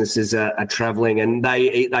businesses are travelling, and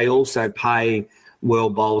they also pay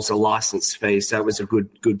World Bowls a license fee. So it was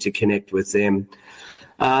good to connect with them.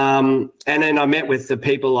 And then I met with the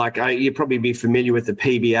people like you'd probably be familiar with the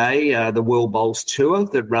PBA, the World Bowls Tour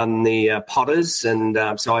that run the Potters, and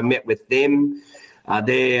so I met with them.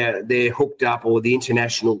 They're hooked up, or the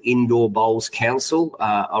International Indoor Bowls Council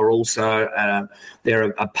are also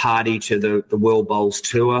they're a party to the World Bowls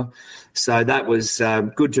Tour. So that was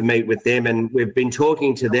good to meet with them, and we've been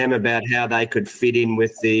talking to them about how they could fit in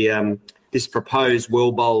with the this proposed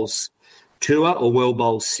World Bowls Tour or World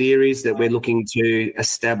Bowls series that we're looking to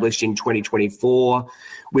establish in 2024,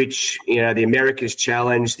 which, the Americas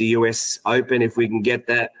Challenge, the US Open, if we can get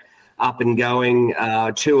that up and going,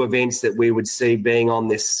 2 events that we would see being on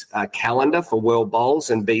this calendar for World Bowls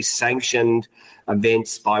and be sanctioned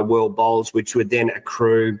events by World Bowls, which would then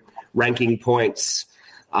accrue ranking points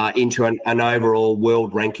into an overall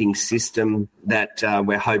world ranking system that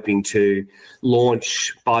we're hoping to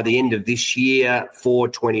launch by the end of this year for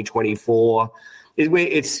 2024.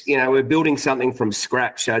 We're building something from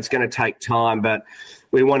scratch, so it's going to take time, but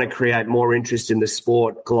we want to create more interest in the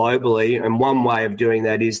sport globally, and one way of doing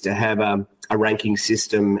that is to have a ranking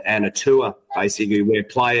system and a tour, basically, where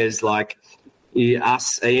players like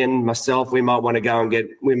us, Ian, myself, we might want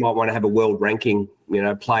to have a world ranking,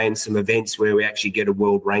 play in some events where we actually get a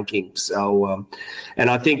world ranking. So, and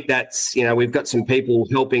I think that's, we've got some people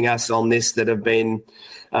helping us on this that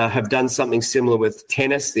have done something similar with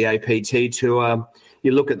tennis, the APT tour.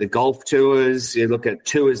 You look at the golf tours, you look at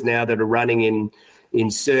tours now that are running in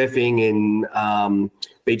surfing, in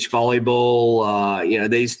beach volleyball,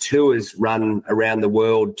 these tours run around the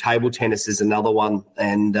world. Table tennis is another one,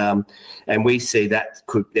 and we see that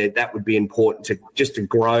would be important to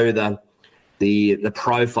grow the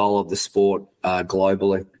profile of the sport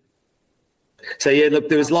globally. So yeah, look,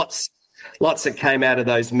 there was lots that came out of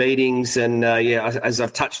those meetings, and as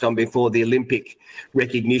I've touched on before, the Olympic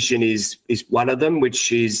recognition is one of them,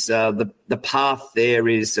 which is the path there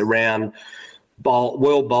is around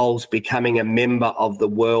World Bowls becoming a member of the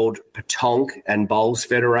World Petanque and Bowls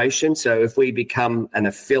Federation. So if we become an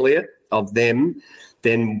affiliate of them,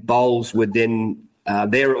 then bowls would then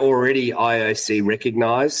they're already IOC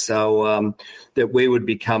recognised, so that we would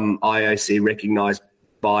become IOC recognised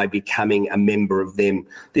by becoming a member of them.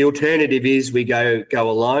 The alternative is we go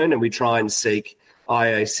alone and we try and seek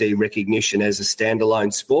IOC recognition as a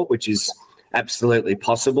standalone sport, which is absolutely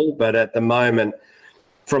possible. But at the moment,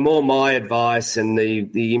 from all my advice and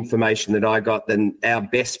the information that I got, then our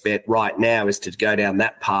best bet right now is to go down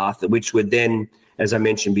that path, which would then, as I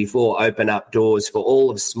mentioned before, open up doors for all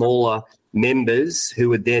of smaller members who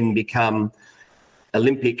would then become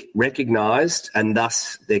Olympic recognised, and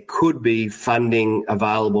thus there could be funding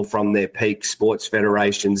available from their peak sports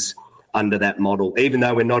federations under that model. Even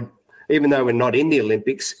though we're not in the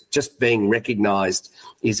Olympics, just being recognised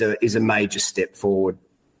is a major step forward.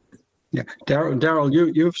 Yeah, Daryl,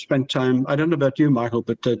 you've spent time. I don't know about you, Michael,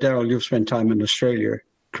 but Daryl, you've spent time in Australia,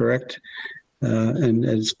 correct? And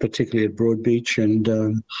it's particularly at Broadbeach,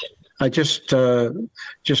 and I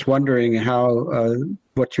just wondering how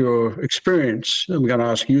what your experience. I'm going to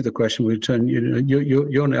ask you the question.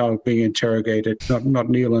 You're now being interrogated, not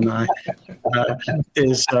Neil and I.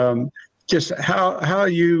 Is just how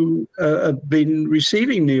you have been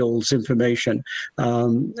receiving Neil's information,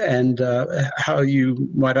 and how you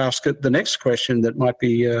might ask it the next question that might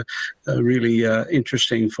be really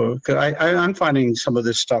interesting for. Cause I'm finding some of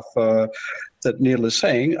this stuff that Neil is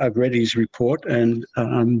saying. I've read his report, and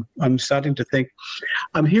I'm starting to think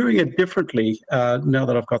I'm hearing it differently now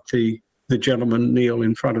that I've got the gentleman Neil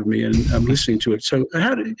in front of me and I'm listening to it. So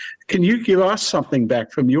can you give us something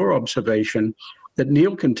back from your observation that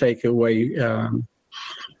Neil can take away?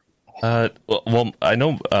 Well, I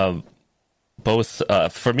know both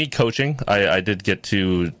for me coaching, I did get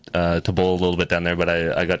to bowl a little bit down there, but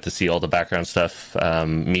I got to see all the background stuff,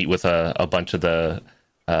 meet with a bunch of the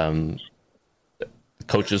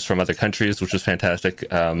coaches from other countries, which was fantastic.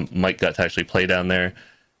 Mike got to actually play down there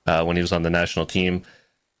when he was on the national team.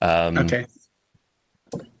 Okay.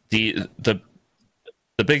 The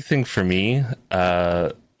big thing for me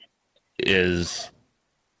is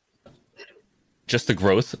just the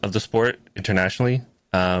growth of the sport internationally.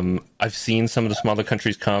 I've seen some of the smaller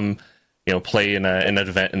countries come, play in an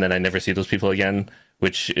event, and then I never see those people again,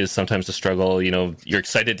 which is sometimes a struggle. You're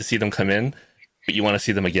excited to see them come in, but you want to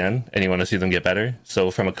see them again, and you want to see them get better. So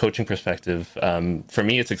from a coaching perspective, for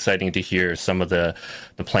me, it's exciting to hear some of the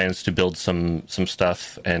plans to build some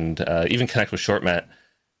stuff and even connect with short mat,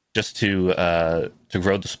 just to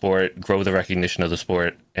grow the sport, grow the recognition of the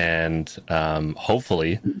sport, and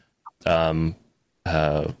hopefully,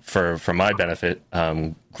 for my benefit,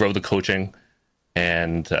 grow the coaching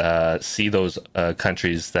and see those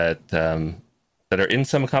countries that are in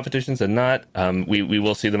some competitions and not. We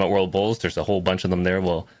will see them at World Bowls. There's a whole bunch of them there.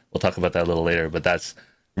 We'll talk about that a little later, but that's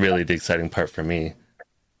really the exciting part for me.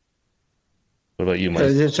 What about you, Mike?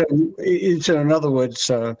 It's in other words,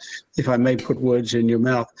 if I may put words in your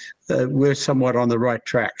mouth, we're somewhat on the right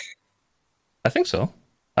track. I think so.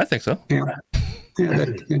 Yeah.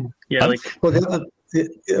 Yeah.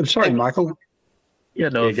 I'm sorry, Michael. Yeah,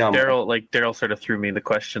 no, Daryl sort of threw me the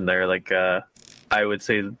question there. I would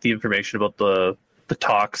say the information about the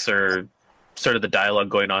talks or sort of the dialogue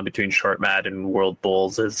going on between short mat and World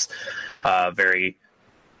Bowls is a very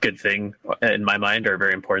good thing in my mind, or a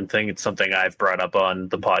very important thing. It's something I've brought up on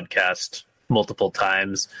the podcast multiple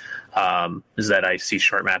times, is that I see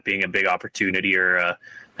short mat being a big opportunity or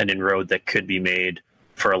an inroad that could be made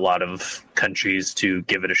for a lot of countries to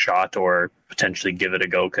give it a shot or potentially give it a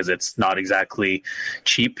go, because it's not exactly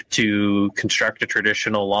cheap to construct a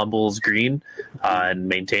traditional lawn bowls green and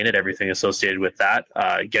maintain it, everything associated with that.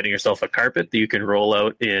 Getting yourself a carpet that you can roll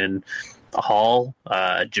out in a hall,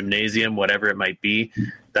 a gymnasium, whatever it might be,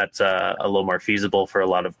 that's a little more feasible for a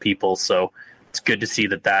lot of people. So it's good to see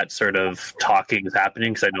that sort of talking is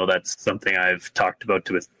happening, because I know that's something I've talked about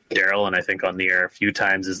with Daryl, and I think on the air a few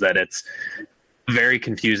times, is that it's very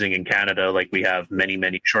confusing in Canada. We have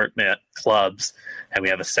many short mat clubs, and we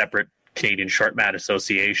have a separate Canadian short mat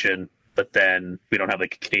association, but then we don't have a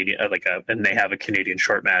Canadian and they have a Canadian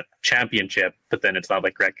short mat championship, but then it's not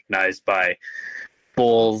recognized by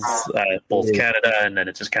Bowls Canada, and then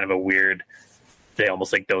it's just kind of a weird. They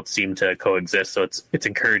almost don't seem to coexist. So it's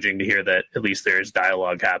encouraging to hear that at least there's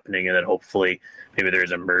dialogue happening, and that hopefully maybe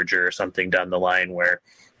there's a merger or something down the line where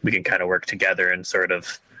we can kind of work together and sort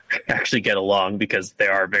of actually get along, because they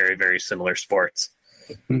are very, very similar sports.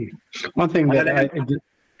 One thing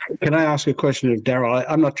can I ask a question of Daryl?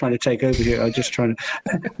 I'm not trying to take over here. I'm just trying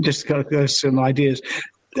to just go some ideas.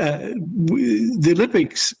 The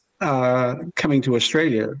Olympics coming to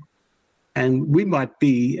Australia, and we might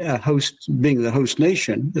be being the host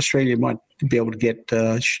nation. Australia might be able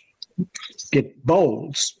to get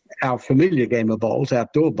bowls, our familiar game of bowls,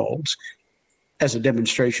 outdoor bowls, as a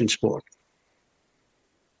demonstration sport.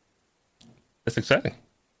 That's exciting.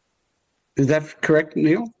 Is that correct,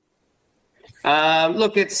 Neil?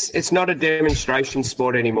 Look, it's not a demonstration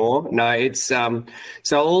sport anymore. No, it's so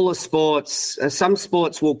all the sports. Some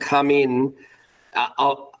sports will come in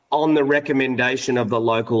on the recommendation of the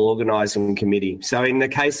local organising committee. So in the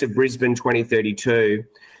case of Brisbane 2032,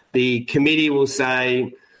 the committee will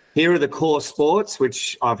say, here are the core sports,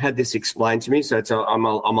 which I've had this explained to me, so I'm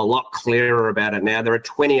a lot clearer about it now. There are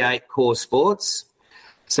 28 core sports.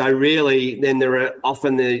 So really, then there are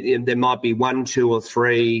often there might be 1, 2, or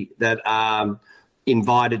 3 that are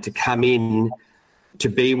invited to come in to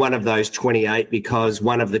be one of those 28, because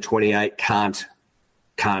one of the 28 can't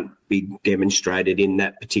be demonstrated in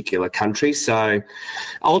that particular country. So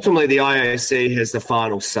ultimately, the IOC has the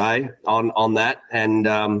final say on that. And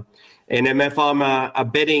if I'm a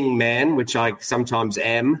betting man, which I sometimes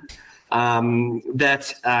am,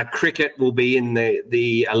 that cricket will be in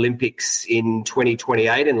the Olympics in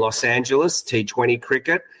 2028 in Los Angeles, T20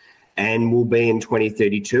 cricket, and will be in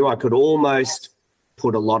 2032. I could almost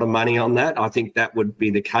put a lot of money on that. I think that would be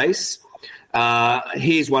the case.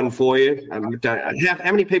 Here's one for you.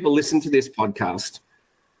 How many people listen to this podcast?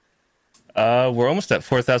 we're almost at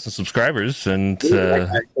 4,000 subscribers, and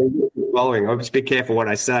following. I'll just be careful what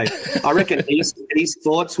I say. I reckon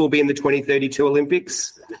esports will be in the 2032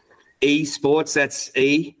 Olympics. Esports, that's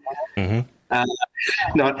E,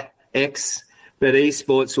 not X, but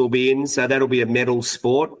esports will be in. So that'll be a medal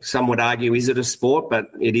sport. Some would argue, is it a sport? But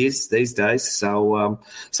it is these days. So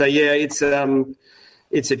yeah, it's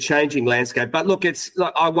a changing landscape. But look,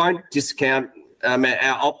 I won't discount.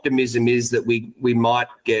 Our optimism is that we might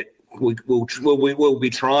get. We'll be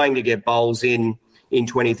trying to get bowls in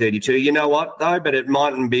 2032. You know what, though? But it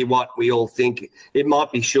mightn't be what we all think. It might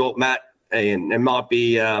be short mat, Ian. It might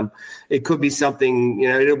be it could be something,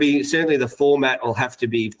 it'll be certainly the format will have to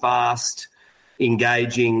be fast,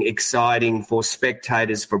 engaging, exciting for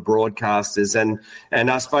spectators, for broadcasters. And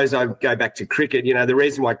I suppose I go back to cricket. The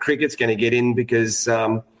reason why cricket's going to get in because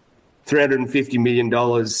 $350 million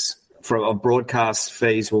of broadcast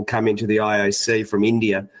fees will come into the IOC from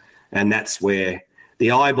India. And that's where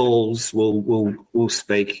the eyeballs will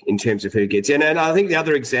speak in terms of who gets in. And I think the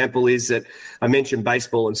other example is that I mentioned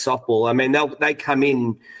baseball and softball. I mean, they come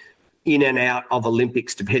in and out of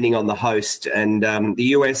Olympics depending on the host. And the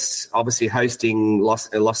US obviously hosting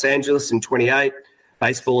Los Angeles in 28.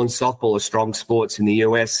 Baseball and softball are strong sports in the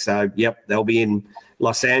US. So, yep, they'll be in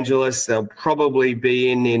Los Angeles. They'll probably be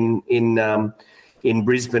in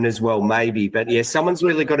Brisbane as well, maybe. But, yeah, someone's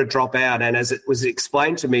really got to drop out. And as it was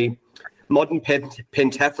explained to me, modern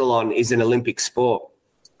pentathlon is an Olympic sport.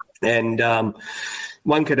 And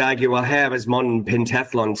one could argue, well, how does modern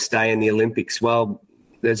pentathlon stay in the Olympics? Well,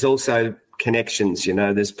 there's also connections,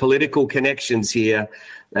 there's political connections here,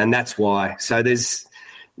 and that's why. So there's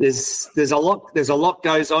a lot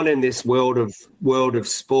goes on in this world of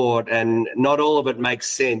sport, and not all of it makes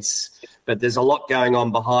sense. But there's a lot going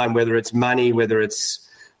on behind, whether it's money, whether it's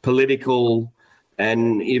political,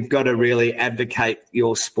 and you've got to really advocate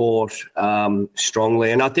your sport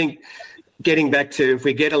strongly. And I think getting back to, if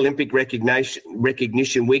we get Olympic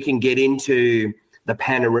recognition, we can get into the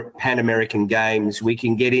Pan American Games. We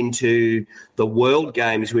can get into the World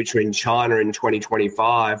Games, which are in China in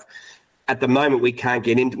 2025. At the moment, we can't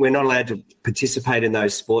get into. We're not allowed to participate in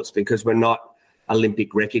those sports because we're not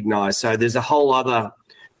Olympic recognised. So there's a whole other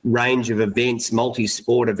range of events,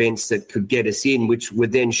 multi-sport events that could get us in, which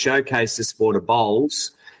would then showcase the sport of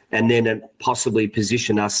bowls and then possibly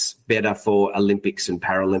position us better for Olympics and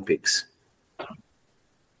Paralympics.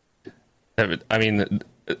 I mean,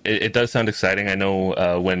 it does sound exciting. I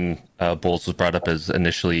know when bowls was brought up as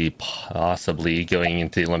initially possibly going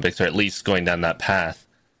into the Olympics, or at least going down that path,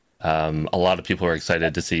 a lot of people were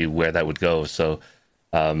excited to see where that would go. So,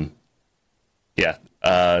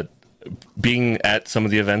 being at some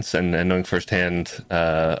of the events and knowing firsthand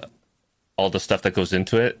all the stuff that goes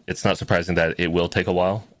into it, it's not surprising that it will take a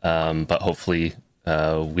while, but hopefully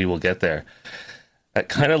we will get there. That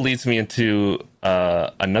kind of leads me into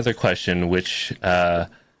another question, which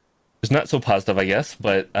is not so positive, I guess,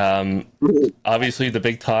 but obviously the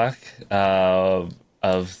big talk of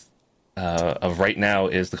right now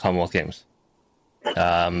is the Commonwealth Games.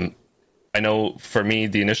 I know for me,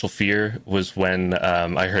 the initial fear was when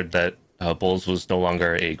I heard that bowls was no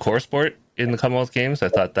longer a core sport in the Commonwealth Games. I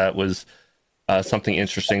thought that was something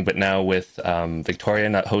interesting, but now with Victoria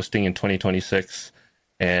not hosting in 2026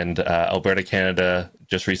 and Alberta, Canada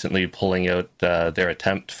just recently pulling out their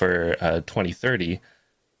attempt for 2030,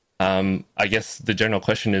 I guess the general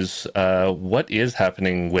question is, what is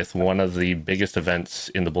happening with one of the biggest events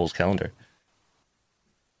in the bowls calendar?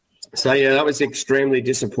 So, yeah, that was extremely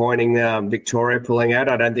disappointing, Victoria pulling out.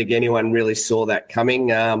 I don't think anyone really saw that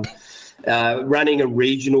coming. Running a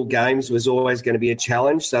regional games was always going to be a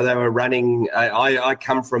challenge. So they were running I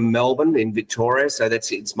come from Melbourne in Victoria, so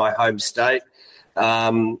it's my home state.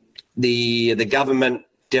 The government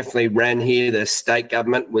definitely ran here. The state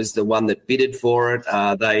government was the one that bidded for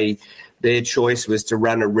it. Their choice was to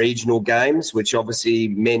run a regional games, which obviously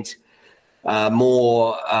meant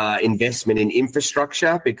more investment in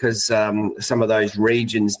infrastructure because some of those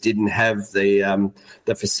regions didn't have the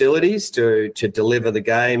facilities to deliver the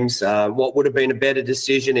games. What would have been a better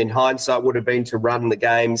decision in hindsight would have been to run the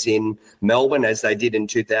games in Melbourne as they did in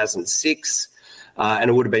 2006, and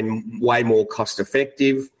it would have been way more cost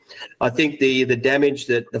effective. I think the damage,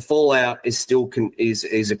 that the fallout is still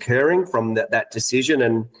is occurring from that decision,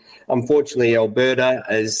 and unfortunately, Alberta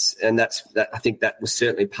I think that was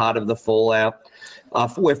certainly part of the fallout.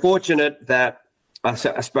 We're fortunate that, I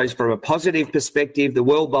suppose, from a positive perspective, the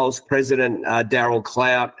World Bowls president, Darryl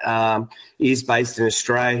Clout, is based in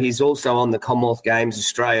Australia. He's also on the Commonwealth Games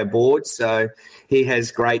Australia board, so he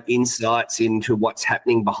has great insights into what's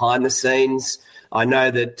happening behind the scenes. I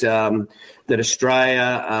know that that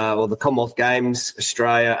Australia or the Commonwealth Games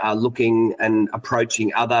Australia are looking and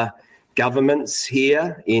approaching other governments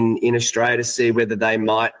here in Australia to see whether they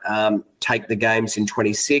might take the Games in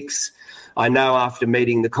 26. I know after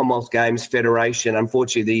meeting the Commonwealth Games Federation,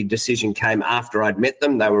 unfortunately the decision came after I'd met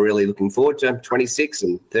them. They were really looking forward to 26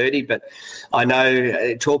 and 30. But I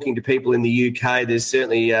know talking to people in the UK, there's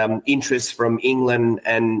certainly interest from England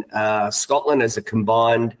and Scotland as a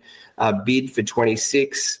combined bid for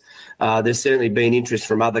 26. There's certainly been interest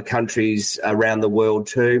from other countries around the world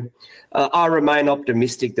too. I remain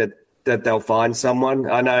optimistic that they'll find someone.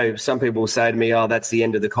 I know some people will say to me, that's the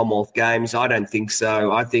end of the Commonwealth Games. I don't think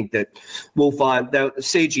so. I think that we'll find the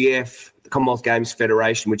CGF, the Commonwealth Games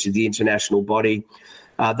Federation, which is the international body,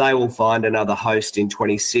 they will find another host in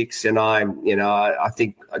 26. And I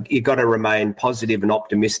think you've got to remain positive and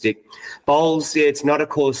optimistic. Bowls, it's not a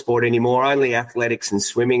core sport anymore. Only athletics and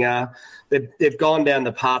swimming are. They've gone down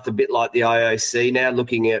the path a bit like the IOC now,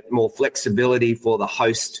 looking at more flexibility for the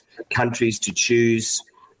host countries to choose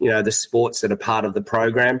the sports that are part of the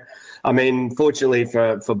program. I mean, fortunately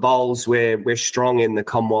for bowls, we're strong in the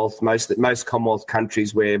Commonwealth. Most Commonwealth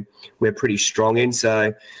countries we're pretty strong in.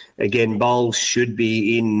 So again, bowls should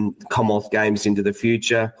be in Commonwealth Games into the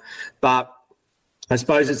future. But I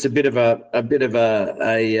suppose it's a bit of a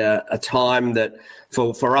time that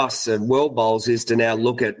for us at World Bowls is to now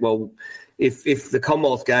look at, well, if the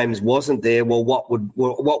Commonwealth Games wasn't there, well,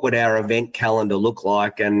 what would our event calendar look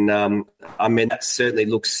like? And I mean, that certainly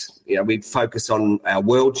looks, we focus on our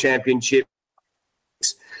World Championships.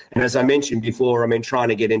 And as I mentioned before, I mean, trying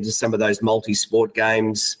to get into some of those multi-sport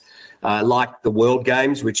games like the World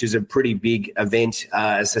Games, which is a pretty big event.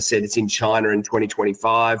 As I said, it's in China in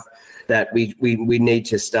 2025, that we need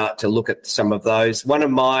to start to look at some of those. One of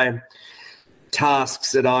my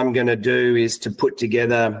tasks that I'm going to do is to put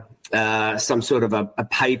together some sort of a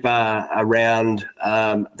paper around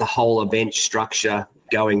the whole event structure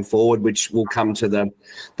going forward, which will come to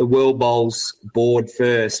the World Bowls board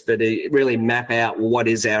first, but it really map out what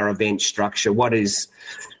is our event structure, what is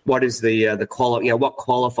the quality, what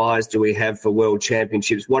qualifiers do we have for World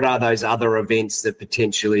Championships, what are those other events that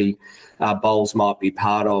potentially bowls might be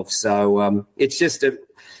part of. So it's just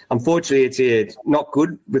unfortunately, it's not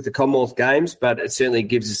good with the Commonwealth Games, but it certainly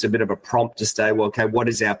gives us a bit of a prompt to say, well, okay, what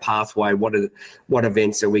is our pathway? What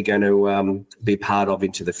events are we going to be part of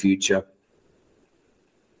into the future?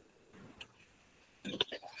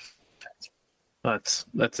 That's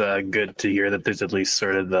good to hear that there's at least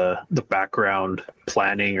sort of the background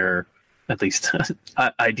planning, or at least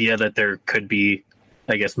idea that there could be,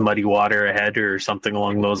 I guess, muddy water ahead or something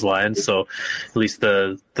along those lines. So at least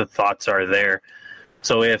the thoughts are there.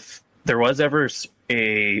 So if there was ever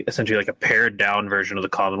essentially like a pared down version of the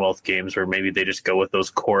Commonwealth Games where maybe they just go with those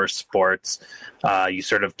core sports, you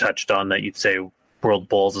sort of touched on that, you'd say World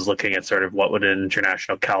Bowls is looking at sort of what would an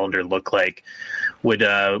international calendar look like. Would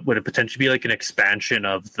it potentially be like an expansion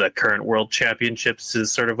of the current World Championships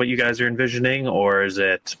is sort of what you guys are envisioning? Or is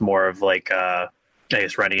it more of like, I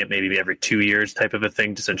guess, running it maybe every 2 years type of a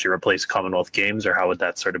thing to essentially replace Commonwealth Games? Or how would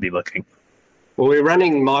that sort of be looking? Well, we're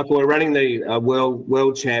running the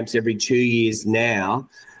World Champs every 2 years now.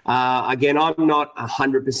 Again, I'm not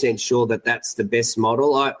 100% sure that that's the best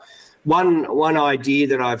model. One idea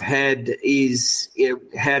that I've had is,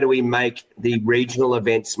 how do we make the regional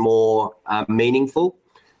events more meaningful,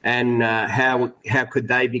 and how could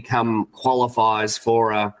they become qualifiers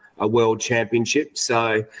for a World Championship?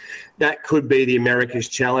 So that could be the America's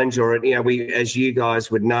Challenge, or we, as you guys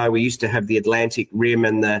would know, we used to have the Atlantic Rim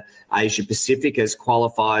and the Asia Pacific as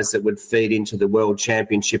qualifiers that would feed into the World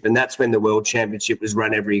Championship, and that's when the World Championship was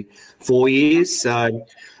run every 4 years. So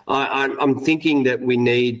I'm thinking that we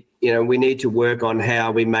need to work on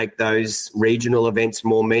how we make those regional events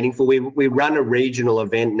more meaningful. We run a regional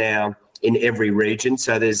event now in every region.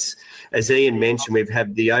 So there's, as Ian mentioned, we've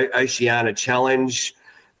had the Oceania Challenge,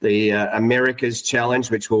 the Americas Challenge,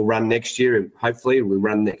 which will run next year. Hopefully we'll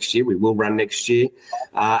run next year. We will run next year.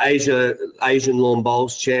 Asian Lawn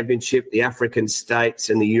Bowls Championship, the African States,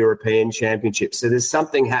 and the European Championship. So there's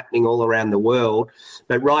something happening all around the world.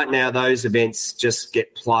 But right now those events just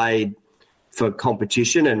get played for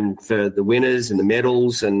competition and for the winners and the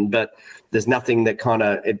medals, but there's nothing that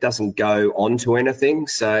it doesn't go on to anything.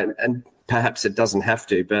 So, and perhaps it doesn't have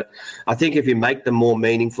to, but I think if you make them more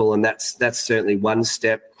meaningful, and that's certainly one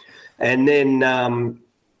step. And then,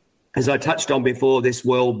 as I touched on before, this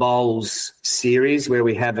World Bowls series where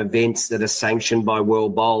we have events that are sanctioned by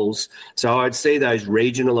World Bowls. So I'd see those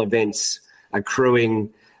regional events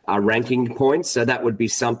accruing ranking points. So that would be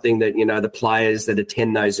something that, the players that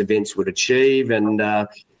attend those events would achieve. And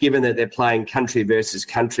given that they're playing country versus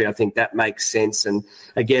country, I think that makes sense. And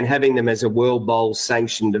again, having them as a World Bowl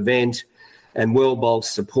sanctioned event, and World Bowl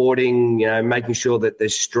supporting, making sure that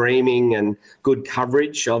there's streaming and good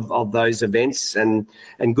coverage of those events and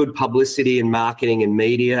good publicity and marketing and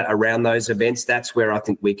media around those events. That's where I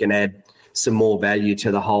think we can add some more value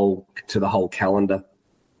to the whole calendar.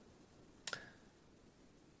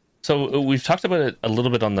 So we've talked about it a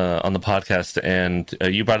little bit on the podcast, and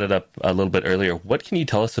you brought it up a little bit earlier. What can you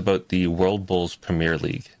tell us about the World Bowls Premier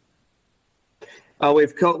League?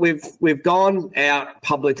 We've gone out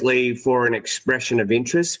publicly for an expression of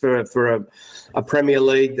interest for a Premier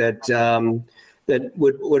League that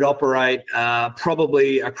would operate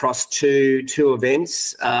probably across two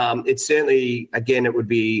events. It's certainly, again, it would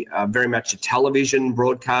be very much a television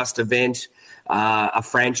broadcast event, a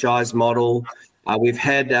franchise model. We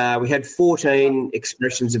had 14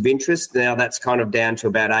 expressions of interest. Now that's kind of down to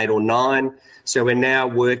about 8 or 9. So we're now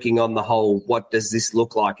working on the whole, what does this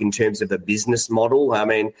look like in terms of a business model? I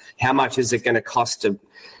mean, how much is it going to cost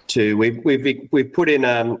to we've put in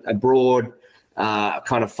a broad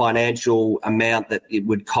kind of financial amount that it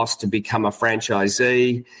would cost to become a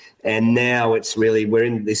franchisee. And now we're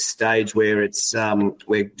in this stage where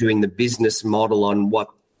we're doing the business model on what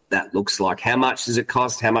that looks like. How much does it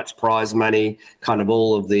cost? How much prize money? Kind of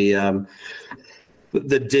all of the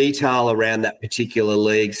detail around that particular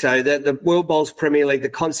league. So the World Bowls Premier League, the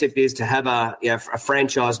concept is to have a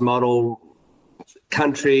franchise model,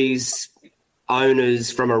 countries,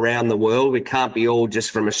 owners from around the world. We can't be all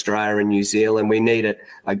just from Australia and New Zealand. We need it.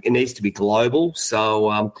 It needs to be global.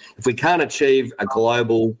 So if we can't achieve a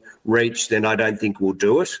global reach, then I don't think we'll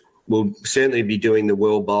do it. We'll certainly be doing the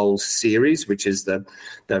World Bowls series, which is the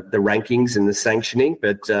rankings and the sanctioning.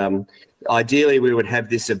 But ideally, we would have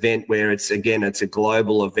this event where it's a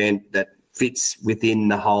global event that fits within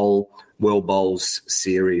the whole World Bowls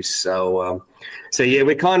series. So yeah,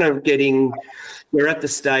 we're kind of we're at the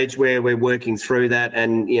stage where we're working through that,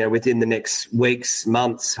 and within the next weeks,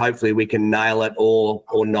 months, hopefully we can nail it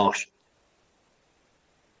or not.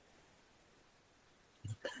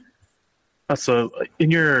 So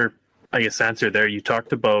in your, answer there, you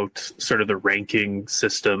talked about sort of the ranking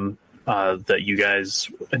system that you guys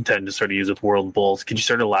intend to sort of use with World Bowls. Could you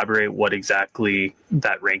sort of elaborate what exactly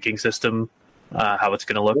that ranking system, how it's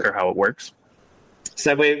going to look or how it works?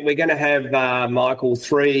 So we're going to have, Michael,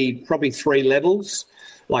 probably three levels,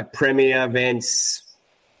 like Premier events,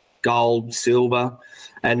 Gold, Silver,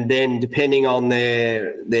 and then depending on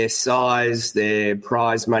their size, their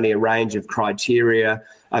prize money, a range of criteria,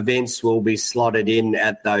 events will be slotted in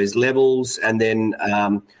at those levels, and then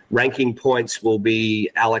ranking points will be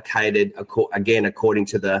allocated again according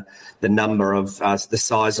to the number of the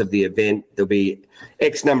size of the event. There'll be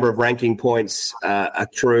X number of ranking points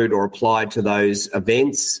accrued or applied to those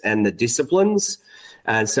events and the disciplines.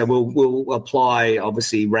 And so we'll apply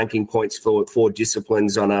obviously ranking points for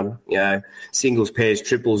disciplines on a singles, pairs,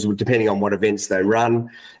 triples, depending on what events they run.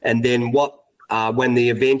 And then when the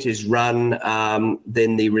event is run,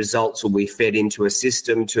 then the results will be fed into a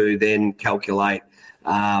system to then calculate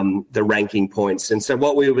the ranking points. And so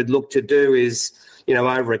what we would look to do is,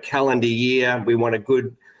 over a calendar year, we want a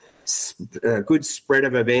good spread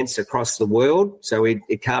of events across the world. So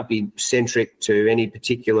it can't be centric to any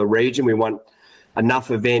particular region. We want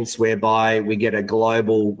enough events whereby we get a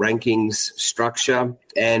global rankings structure,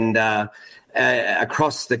 and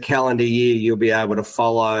across the calendar year, you'll be able to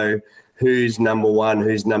follow who's number one,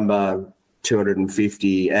 who's number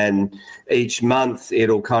 250, and each month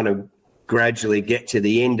it'll kind of gradually get to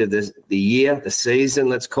the end of the year, the season,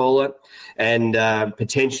 let's call it, and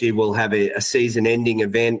potentially we'll have a season-ending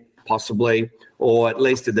event possibly, or at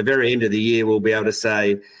least at the very end of the year we'll be able to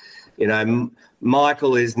say,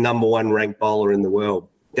 Michael is number one ranked bowler in the world,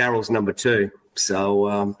 Darryl's number 2. So,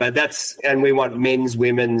 and we want men's,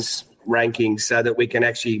 women's rankings so that we can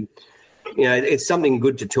actually, it's something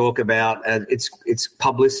good to talk about. It's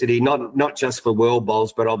publicity, not just for World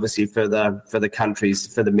Bowls, but obviously for the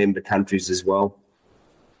countries, for the member countries as well.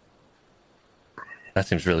 That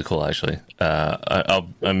seems really cool, actually.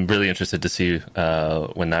 I'm really interested to see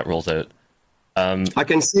when that rolls out. I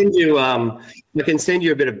can send you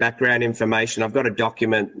a bit of background information. I've got a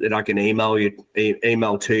document that I can email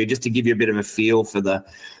to you just to give you a bit of a feel for the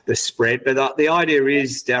spread. But the idea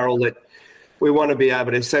is, Darryl, that we want to be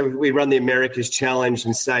able to, so we run the America's Challenge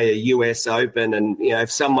and say a US Open, and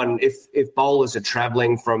if bowlers are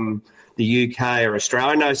travelling from the UK or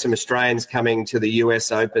Australia, I know some Australians coming to the US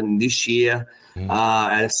Open this year, and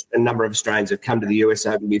a number of Australians have come to the US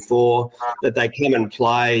Open before, that they come and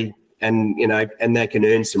play. And, and they can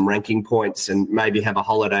earn some ranking points and maybe have a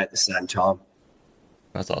holiday at the same time.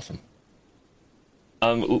 That's awesome.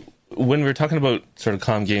 When we're talking about sort of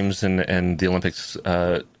comm games and the Olympics,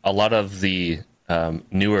 a lot of the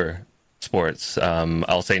newer sports,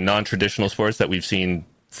 I'll say non-traditional sports that we've seen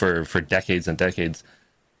for decades and decades,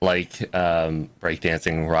 like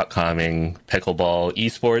breakdancing, rock climbing, pickleball,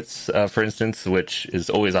 esports, for instance, which is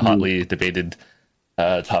always a hotly debated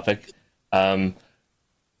topic. Do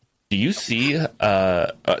you see, and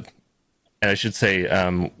I should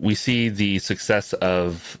say, we see the success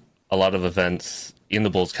of a lot of events in the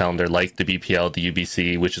Bulls calendar, like the BPL, the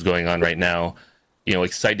UBC, which is going on right now,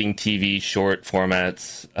 exciting TV, short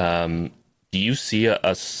formats. Do you see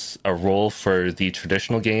a role for the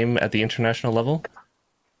traditional game at the international level?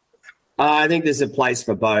 I think there's a place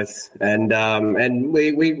for both, and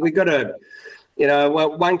we got to,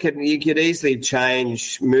 you could easily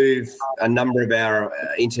move a number of our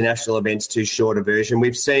international events to shorter version.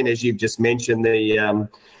 We've seen, as you've just mentioned,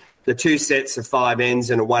 the 2 sets of 5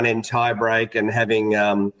 ends and a 1-end tie break, and having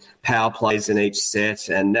power plays in each set,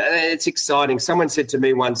 and it's exciting. Someone said to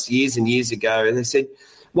me once, years and years ago, they said,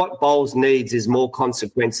 "What bowls needs is more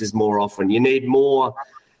consequences more often. You need more."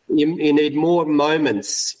 You need more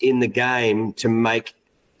moments in the game to make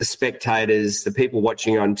the spectators, the people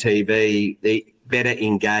watching on TV, better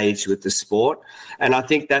engaged with the sport. And I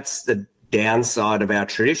think that's the downside of our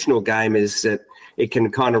traditional game, is that it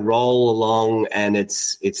can kind of roll along, and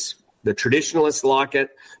it's the traditionalists like it,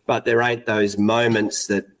 but there ain't those moments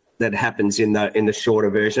that happens in the shorter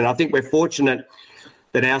version. I think we're fortunate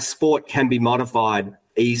that our sport can be modified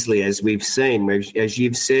easily, as we've seen. As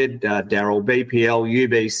you've said, Daryl, BPL,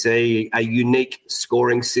 UBC, a unique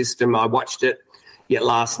scoring system. I watched it yet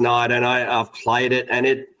last night, and I've played it,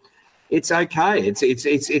 and it's okay.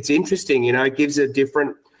 It's interesting. It gives a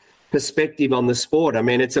different perspective on the sport. I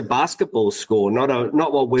mean, it's a basketball score,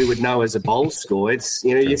 not what we would know as a bowl score. It's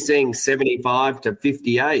you're seeing 75 to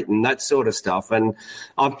 58 and that sort of stuff. And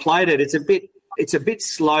I've played it. It's a bit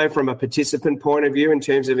slow from a participant point of view in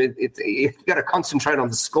terms of it. You've got to concentrate on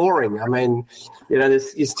the scoring. I mean, you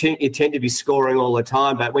tend to be scoring all the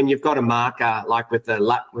time, but when you've got a marker like with an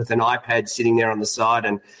iPad sitting there on the side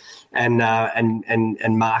and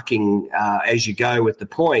marking as you go with the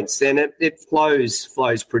points, then it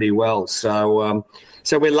flows pretty well. So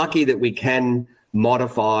we're lucky that we can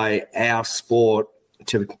modify our sport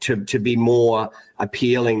to be more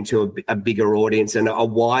appealing to a bigger audience and a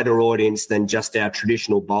wider audience than just our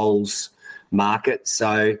traditional bowls market.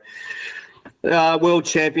 So World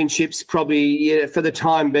Championships, probably, for the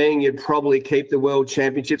time being, you'd probably keep the World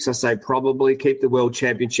Championships. I say probably keep the World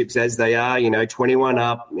Championships as they are, 21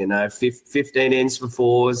 up, 15 ends for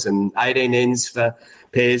fours and 18 ends for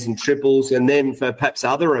pairs and triples. And then for perhaps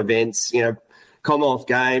other events, Commonwealth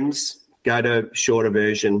Games, go to shorter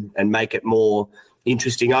version and make it more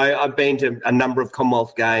interesting. I've been to a number of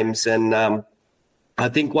Commonwealth Games, and I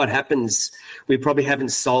think what happens, we probably haven't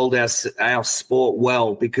sold our sport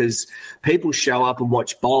well, because people show up and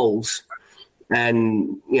watch bowls.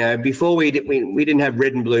 And, before we didn't have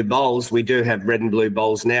red and blue bowls. We do have red and blue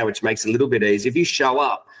bowls now, which makes it a little bit easier. If you show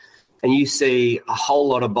up and you see a whole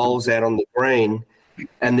lot of bowls out on the green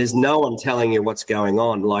and there's no one telling you what's going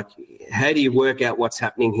on, like, how do you work out what's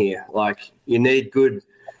happening here? Like, you need good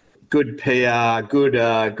PR,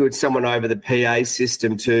 good someone over the PA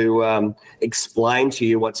system to explain to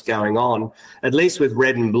you what's going on. At least with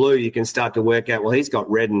red and blue, you can start to work out, well, he's got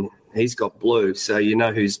red and he's got blue, so you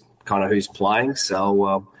know who's playing.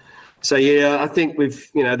 So yeah, I think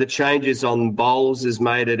the changes on bowls has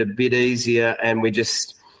made it a bit easier, and we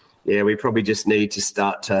probably just need to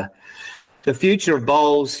start to the future of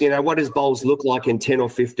bowls. What does bowls look like in 10 or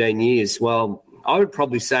 15 years? Well, I would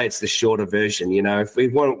probably say it's the shorter version. If we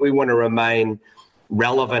want to remain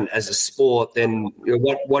relevant as a sport, then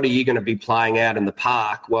what are you going to be playing out in the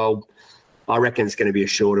park? Well, I reckon it's going to be a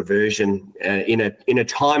shorter version in a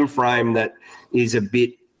time frame that is a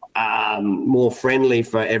bit more friendly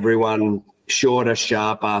for everyone, shorter,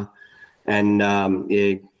 sharper, and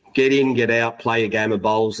get in, get out, play your game of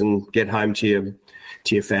bowls, and get home to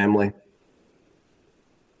your family.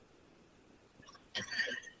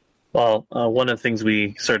 Well, one of the things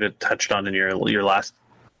we sort of touched on in your last,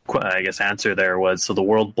 answer there was, so the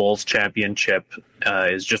World Bowls Championship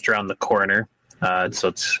is just around the corner. So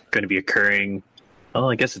it's going to be occurring, well,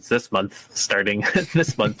 I guess it's this month, starting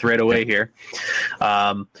this month right away here.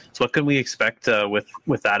 So what can we expect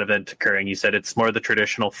with that event occurring? You said it's more the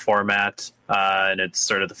traditional format, and it's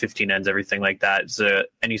sort of the 15 ends, everything like that. Is there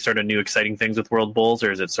any sort of new exciting things with World Bowls,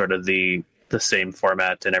 or is it sort of the same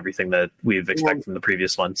format and everything that we've expected from the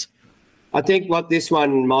previous ones? I think what this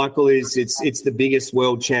one, Michael, is it's the biggest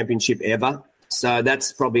world championship ever. So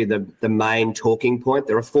that's probably the main talking point.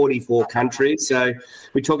 There are 44 countries. So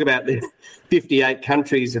we talk about the 58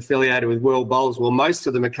 countries affiliated with World Bowls. Well, most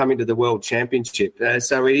of them are coming to the World Championship.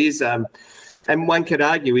 So it is, and one could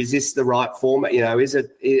argue, is this the right format? Is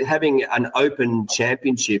it having an open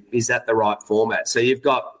championship? Is that the right format? So you've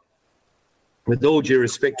got, with all due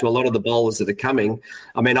respect to a lot of the bowlers that are coming,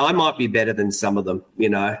 I mean, I might be better than some of them,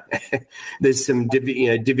 There's some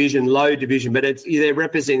low division, but they're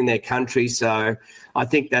representing their country, so I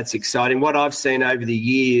think that's exciting. What I've seen over the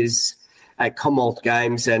years at Commonwealth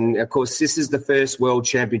Games, and, of course, this is the first World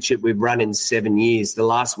Championship we've run in 7 years. The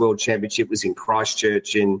last World Championship was in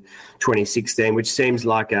Christchurch in 2016, which seems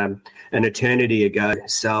like an eternity ago.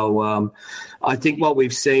 So I think what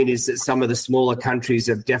we've seen is that some of the smaller countries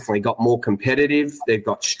have definitely got more competitive. They've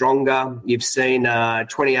got stronger. You've seen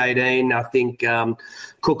 2018, I think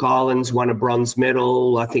Cook Islands won a bronze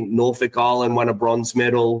medal. I think Norfolk Island won a bronze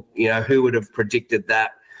medal. Who would have predicted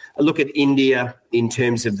that? Look at India in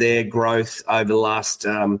terms of their growth over the last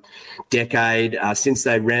decade. Since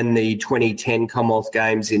they ran the 2010 Commonwealth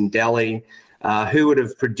Games in Delhi, who would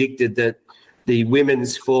have predicted that the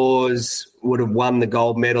women's fours would have won the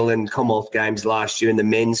gold medal in Commonwealth Games last year and the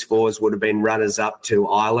men's fours would have been runners-up to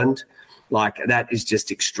Ireland? Like, that is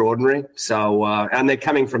just extraordinary. So, and they're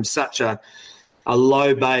coming from such a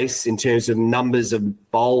low base in terms of numbers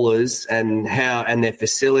of bowlers and their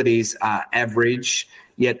facilities are average,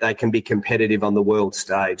 yet they can be competitive on the world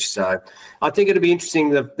stage. So I think it'll be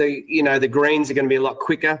interesting. The greens are going to be a lot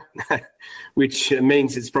quicker, which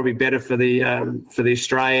means it's probably better for the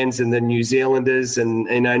Australians and the New Zealanders. And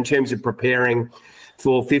in terms of preparing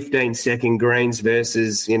for 15-second greens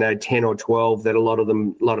versus 10 or 12 that a lot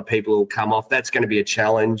of people will come off, that's going to be a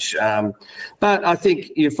challenge. But I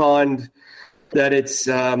think you find that it's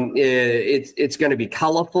going to be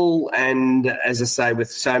colourful, and as I say, with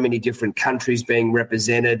so many different countries being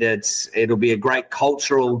represented, it'll be a great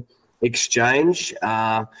cultural exchange,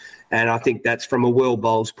 and I think that's, from a World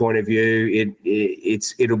Bowls point of view,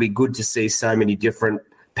 it'll be good to see so many different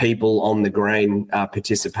people on the green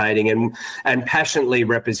participating and passionately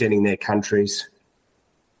representing their countries.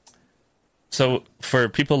 So for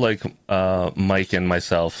people like Mike and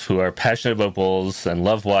myself who are passionate about bowls and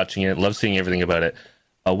love watching it, love seeing everything about it,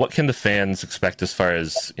 what can the fans expect as far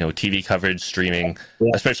as TV coverage, streaming,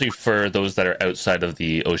 especially for those that are outside of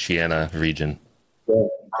the Oceania region?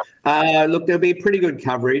 Look, there'll be pretty good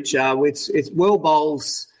coverage. It's World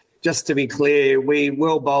Bowls. Just to be clear,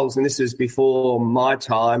 World Bowls, and this is before my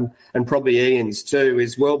time and probably Ian's too,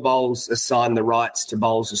 is World Bowls assigned the rights to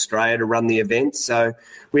Bowls Australia to run the event. So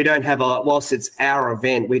we don't have whilst it's our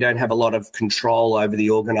event, we don't have a lot of control over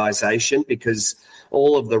the organisation, because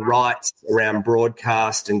all of the rights around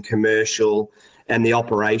broadcast and commercial and the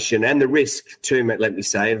operation and the risk too, let me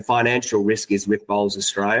say, and financial risk is with Bowls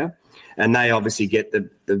Australia. And they obviously get the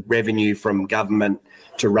revenue from government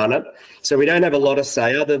to run it. So we don't have a lot to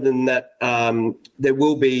say other than that there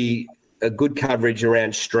will be a good coverage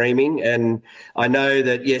around streaming. And I know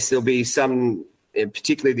that, yes, there'll be some,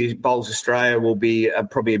 particularly the Bowls Australia will be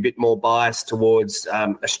probably a bit more biased towards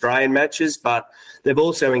Australian matches, but they've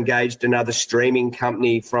also engaged another streaming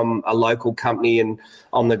company from a local company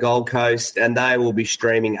on the Gold Coast, and they will be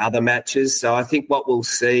streaming other matches. So I think what we'll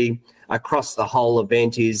see across the whole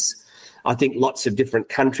event is, I think lots of different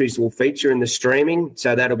countries will feature in the streaming.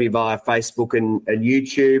 So that'll be via Facebook and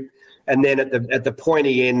YouTube. And then at the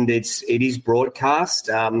pointy end, it is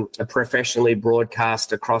broadcast, professionally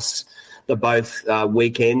broadcast across the both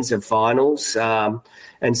weekends of finals.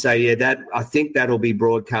 And so, I think that'll be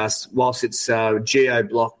broadcast whilst it's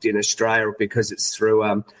geo-blocked in Australia because it's through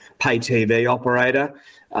a pay TV operator.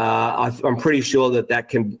 I'm pretty sure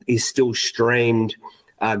that is still streamed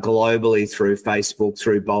globally through Facebook,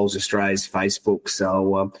 through Bowls Australia's Facebook.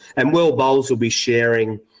 So, and World Bowls will be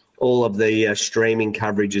sharing all of the streaming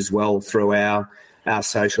coverage as well through our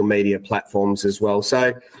social media platforms as well.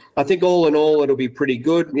 So I think all in all, it'll be pretty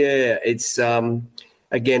good. Yeah, it's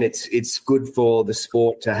again, it's good for the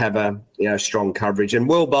sport to have a strong coverage. And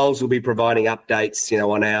World Bowls will be providing updates,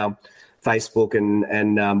 on our Facebook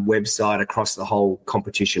and website across the whole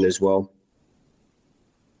competition as well.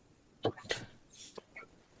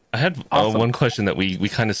 I had one question that we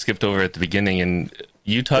kind of skipped over at the beginning, and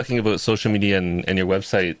you talking about social media and your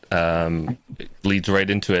website leads right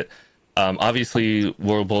into it. Obviously,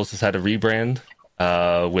 World Bowls has had a rebrand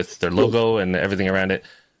with their logo and everything around it.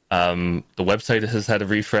 The website has had a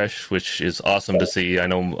refresh, which is awesome to see. I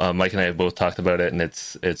know Mike and I have both talked about it, and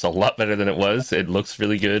it's a lot better than it was. It looks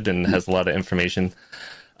really good and has a lot of information.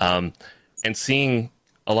 And seeing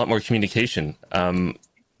a lot more communication.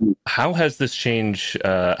 How has this change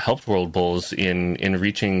helped World Bowls in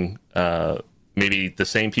reaching maybe the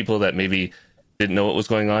same people that maybe didn't know what was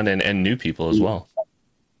going on and new people as well?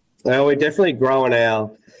 Well, we're definitely growing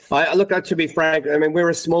our. Look, to be frank, I mean, we're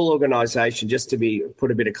a small organisation. Just to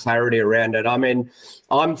put a bit of clarity around it. I mean,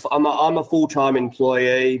 I'm a full-time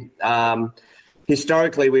employee.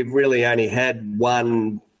 Historically, we've really only had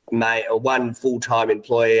one full-time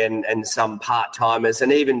employee and some part-timers.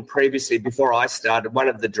 And even previously, before I started, one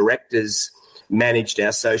of the directors managed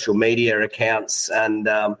our social media accounts. And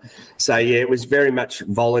so, yeah, it was very much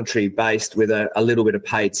voluntary based with a little bit of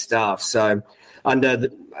paid staff. So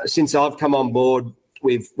since I've come on board,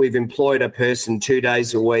 we've employed a person 2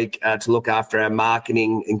 days a week to look after our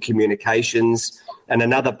marketing and communications, and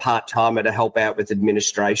another part-timer to help out with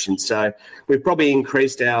administration. So we've probably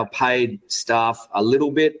increased our paid staff a little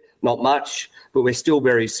bit, not much, but we're still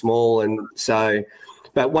very small. And so,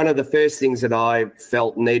 but one of the first things that I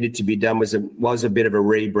felt needed to be done was a bit of a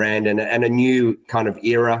rebrand and a new kind of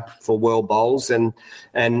era for World Bowls, and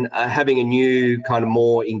having a new kind of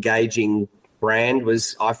more engaging brand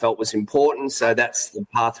I felt was important. So that's the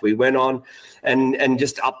path we went on, and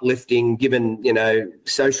just uplifting, given,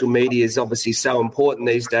 social media is obviously so important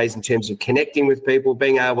these days in terms of connecting with people,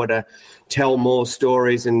 being able to tell more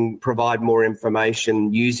stories and provide more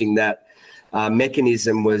information using that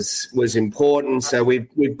mechanism was important. So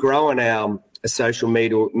we've grown our social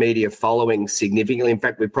media following significantly. In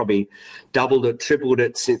fact, we've probably doubled it, tripled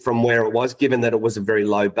it from where it was, given that it was a very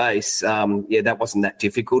low base. That wasn't that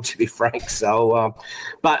difficult, to be frank. So,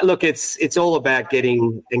 but look, it's all about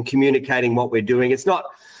getting and communicating what we're doing. I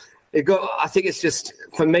think it's just,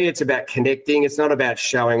 for me, it's about connecting. It's not about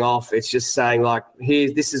showing off. It's just saying, like,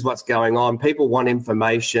 this is what's going on. People want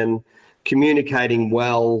information, communicating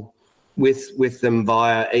well with them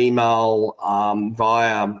via email,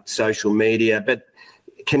 via social media, but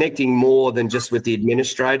connecting more than just with the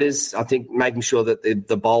administrators. I think making sure that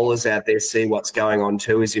the bowlers out there see what's going on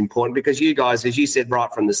too is important, because you guys, as you said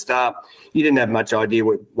right from the start, you didn't have much idea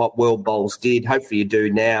what World Bowls did. Hopefully you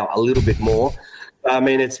do now a little bit more. I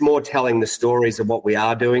mean, it's more telling the stories of what we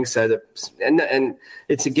are doing, so that, and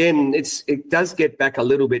it does get back a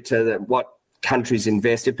little bit to what countries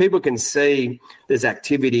invest. If people can see there's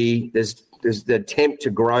activity, there's the attempt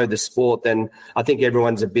to grow the sport, then I think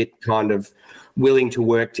everyone's a bit kind of willing to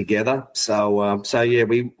work together. So yeah,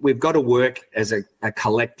 we've got to work as a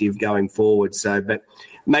collective going forward. So, but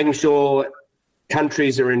making sure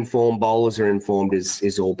countries are informed, bowlers are informed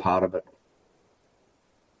is all part of it.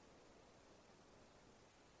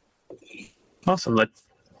 Awesome.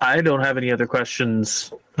 I don't have any other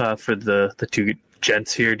questions for the two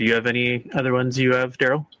gents here. Do you have any other ones you have,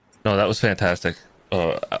 Daryl? No, that was fantastic.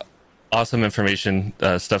 Awesome information,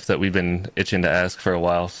 stuff that we've been itching to ask for a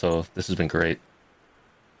while. So this has been great.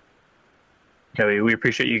 Yeah, we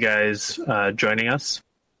appreciate you guys joining us.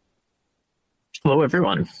 Hello,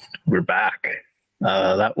 everyone. We're back.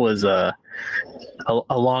 That was a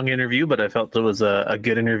long interview, but I felt it was a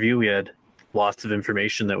good interview. We had lots of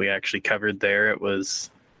information that we actually covered there. It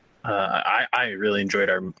was I really enjoyed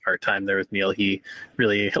our time there with Neil. He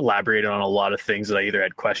really elaborated on a lot of things that I either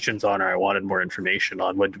had questions on or I wanted more information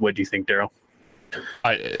on. What do you think, Daryl?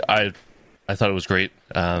 I thought it was great.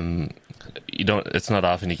 It's not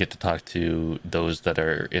often you get to talk to those that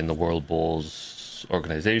are in the World Bowls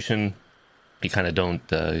organization. You kind of don't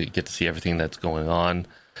get to see everything that's going on.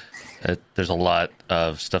 There's a lot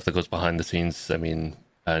of stuff that goes behind the scenes. I mean,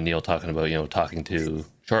 Neil talking about, talking to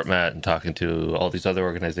Shortmat and talking to all these other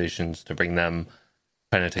organizations to bring them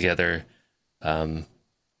kind of together.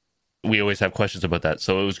 We always have questions about that.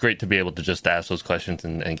 So it was great to be able to just ask those questions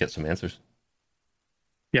and get some answers.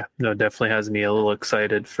 Yeah, no, definitely has me a little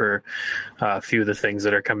excited for a few of the things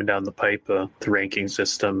that are coming down the pipe, the ranking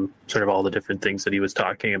system, sort of all the different things that he was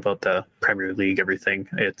talking about, the Premier League, everything.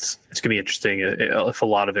 It's going to be interesting if a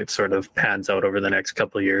lot of it sort of pans out over the next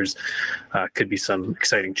couple of years. Could be some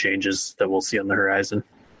exciting changes that we'll see on the horizon.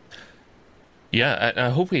 Yeah,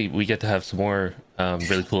 I hope we get to have some more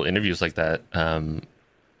really cool interviews like that.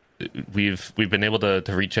 We've been able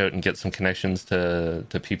to reach out and get some connections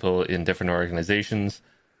to people in different organizations.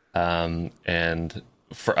 And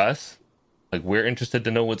for us, like, we're interested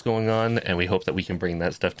to know what's going on, and we hope that we can bring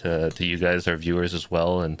that stuff to you guys, our viewers, as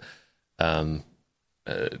well. And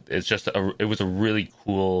it's just it was a really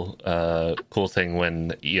cool thing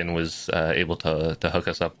when Ian was able to hook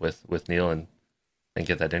us up with Neil and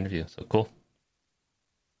get that interview. So cool.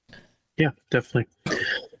 Yeah, definitely.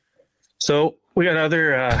 So we got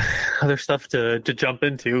other stuff to jump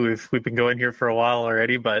into. We've been going here for a while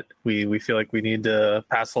already, but we feel like we need to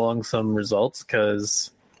pass along some results,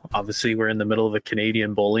 because obviously we're in the middle of a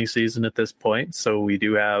Canadian bowling season at this point, so we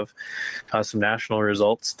do have some national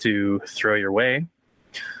results to throw your way.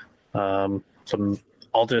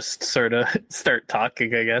 I'll just sort of start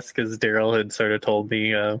talking, I guess, because Daryl had sort of told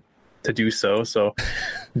me to do so. So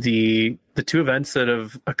the two events that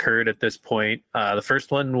have occurred at this point, the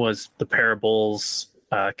first one was the Parabowls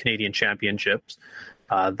Canadian Championships.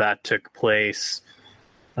 That took place,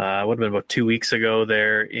 would have been about 2 weeks ago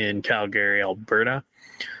there in Calgary, Alberta.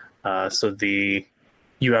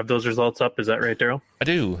 You have those results up, is that right, Daryl? I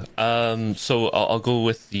do. So I'll go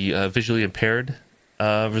with the visually impaired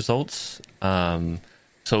results.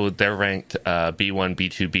 So they're ranked B1,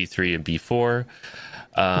 B2, B3, and B4.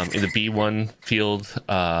 In the B1 field,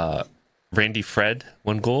 Randy Fred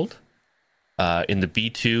won gold. In the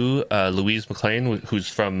B2, Louise McLean, who's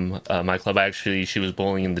from my club, actually, she was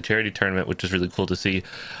bowling in the charity tournament, which is really cool to see.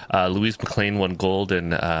 Louise McLean won gold,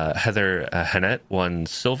 and Heather Hannett won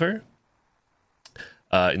silver.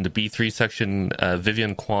 In the B3 section,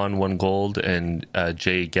 Vivian Kwan won gold, and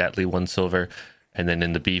Jay Gatley won silver. And then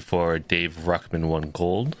in the B4, Dave Ruckman won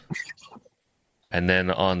gold. And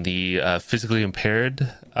then on the physically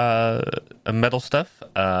impaired medal stuff,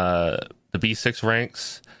 the B6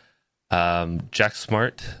 ranks, Jack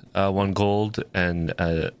Smart won gold, and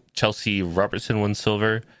Chelsea Robertson won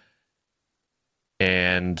silver.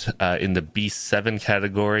 And in the B7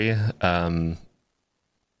 category,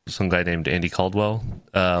 some guy named Andy Caldwell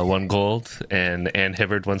won gold, and Ann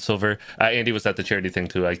Hibbard won silver. Andy was at the charity thing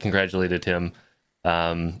too. I congratulated him.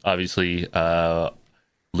 Obviously,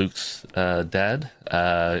 Luke's dad,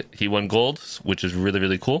 he won gold, which is really,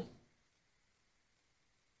 really cool.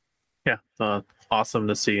 Yeah, awesome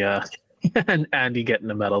to see Andy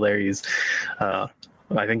getting a medal there. He's, I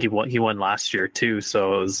think he won last year too,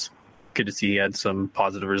 so it was good to see he had some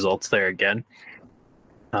positive results there again.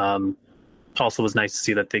 Also was nice to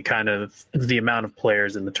see that the amount of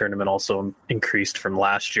players in the tournament also increased from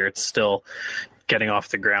last year. It's still getting off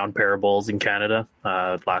the ground, Parabowls in Canada.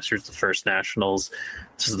 Last year's the first nationals.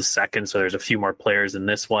 This is the second, so there's a few more players in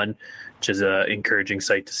this one, which is an encouraging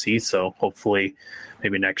sight to see. So hopefully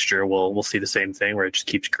maybe next year we'll see the same thing where it just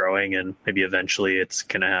keeps growing, and maybe eventually it's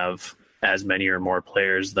going to have as many or more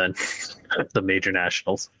players than the major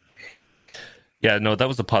nationals. Yeah, no, that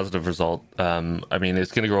was a positive result. I mean,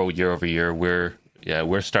 it's going to grow year over year.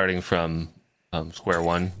 We're starting from square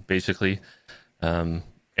one, basically.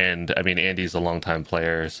 And I mean, Andy's a longtime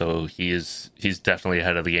player, so he's definitely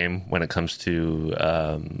ahead of the game when it comes to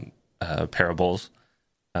Parabowls.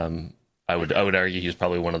 I would argue he's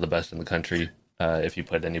probably one of the best in the country if you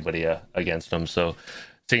put anybody against him. So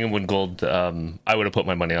seeing him win gold, I would have put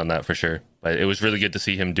my money on that for sure. But it was really good to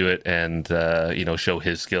see him do it and show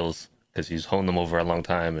his skills, because he's honed them over a long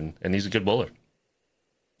time, and he's a good bowler.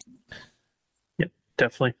 Yep,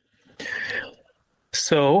 definitely.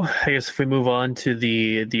 So I guess if we move on to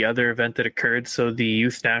the other event that occurred, so the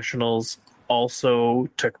Youth Nationals also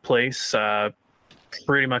took place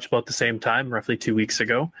pretty much about the same time, roughly 2 weeks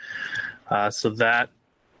ago. So that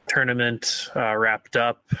tournament wrapped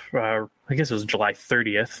up, I guess it was July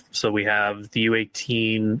 30th. So we have the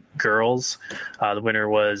U18 girls. The winner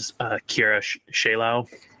was Kiara Shalau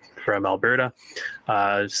from Alberta.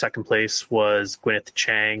 Second place was Gwyneth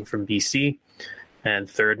Chang from BC. And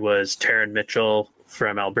third was Taryn Mitchell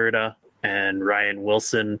from Alberta, and Ryan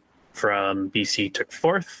Wilson from BC took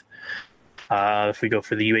fourth. If we go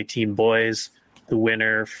for the U18 boys, the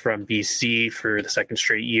winner from BC for the second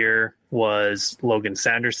straight year was Logan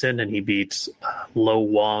Sanderson, and he beat Lo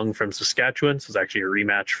Wong from Saskatchewan. So it's actually a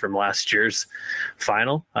rematch from last year's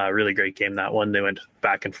final. Really great game, that one. They went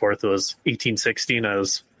back and forth. It was 18-16. I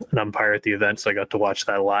was an umpire at the event, so I got to watch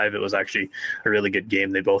that live. It was actually a really good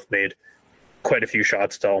game. They both made quite a few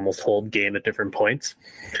shots to almost hold game at different points.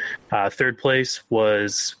 Third place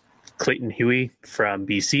was Clayton Huey from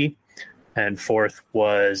BC, and fourth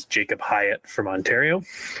was Jacob Hyatt from Ontario.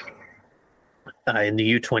 In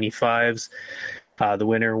the U25s, the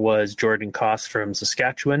winner was Jordan Koss from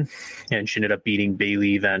Saskatchewan, and she ended up beating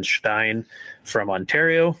Bailey Van Stein from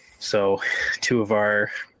Ontario. So two of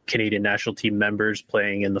our Canadian national team members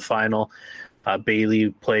playing in the final.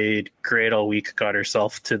 Bailey played great all week, got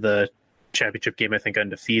herself to the championship game, I think,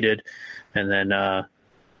 undefeated. And then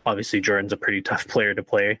obviously Jordan's a pretty tough player to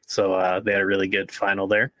play, so they had a really good final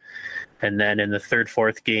there. And then in the third,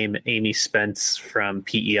 fourth game, Amy Spence from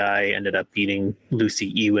PEI ended up beating Lucy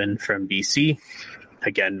Ewan from BC.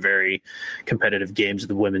 Again, very competitive games.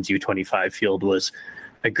 The women's U25 field was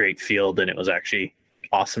a great field, and it was actually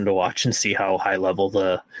awesome to watch and see how high level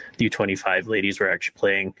the U25 ladies were actually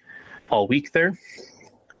playing all week there.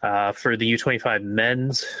 For the U25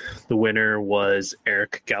 men's, the winner was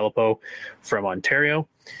Eric Gallipo from Ontario.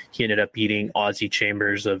 He ended up beating Aussie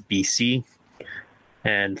Chambers of BC.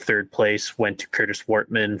 And third place went to Curtis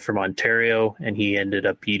Wortman from Ontario, and he ended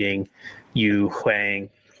up beating Yu Huang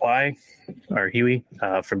Huai, or Huey,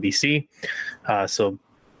 from BC. So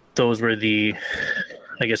those were the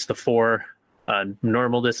four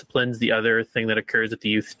normal disciplines. The other thing that occurs at the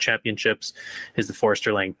youth championships is the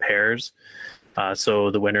Forster Lang pairs. So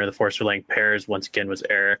the winner of the Forster Lang pairs once again was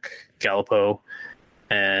Eric Gallipo,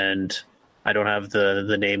 and I don't have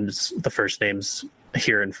the first names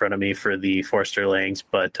here in front of me for the Forster Langs,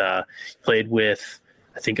 but played with,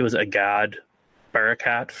 I think it was Agad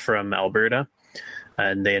Barakat from Alberta,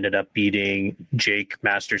 and they ended up beating Jake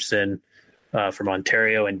Masterson from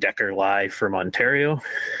Ontario and Decker Lai from Ontario.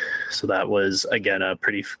 So that was, again, a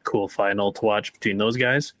pretty cool final to watch between those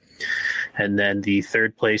guys. And then the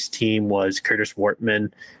third place team was Curtis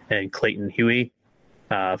Wortman and Clayton Huey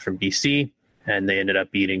from BC, and they ended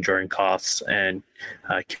up beating Jordan Koss and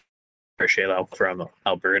Shelau from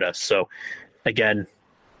Alberta. So again,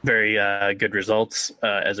 very good results.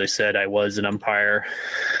 As I said, I was an umpire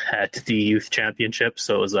at the youth championship,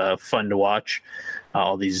 so it was fun to watch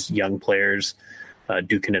all these young players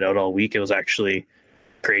duking it out all week. It was actually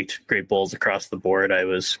great bowls across the board. I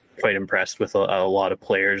was quite impressed with a lot of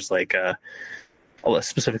players, like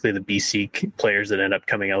specifically the BC players that ended up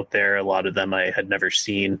coming out there. A lot of them I had never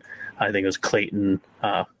seen. I think it was Clayton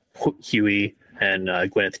Huey and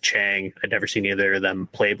Gwyneth Chang. I'd never seen either of them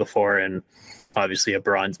play before, and obviously a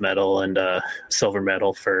bronze medal and a silver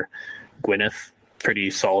medal for Gwyneth.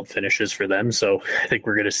 Pretty solid finishes for them. So I think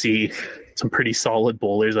we're going to see some pretty solid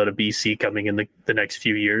bowlers out of BC coming in the next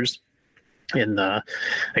few years. In I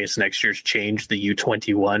guess next year's change, the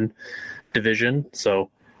U21 division. So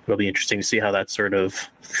it'll be interesting to see how that sort of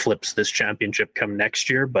flips this championship come next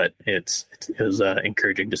year. But it was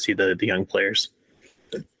encouraging to see the young players.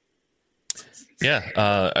 Yeah,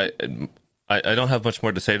 I don't have much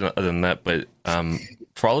more to say other than that, but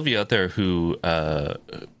for all of you out there who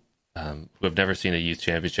have never seen a youth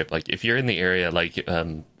championship, like if you're in the area, like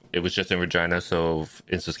it was just in Regina, so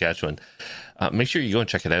in Saskatchewan, make sure you go and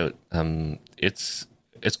check it out. It's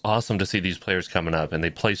awesome to see these players coming up, and they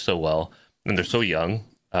play so well, and they're so young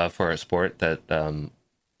for a sport that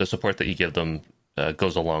the support that you give them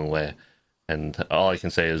goes a long way. And all I can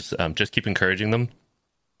say is just keep encouraging them.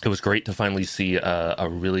 It was great to finally see a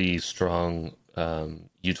really strong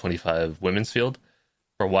U25 women's field.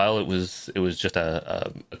 For a while, it was just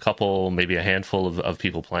a couple, maybe a handful of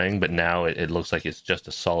people playing, but now it looks like it's just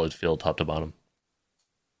a solid field top to bottom.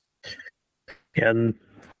 Yeah, and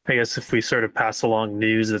I guess if we sort of pass along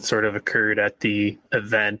news that sort of occurred at the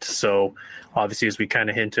event, so obviously as we kind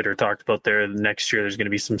of hinted or talked about there, next year there's going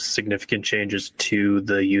to be some significant changes to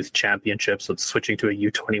the youth championship, so it's switching to a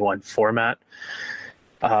U21 format.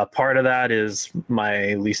 Part of that is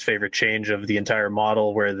my least favorite change of the entire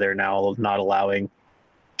model, where they're now not allowing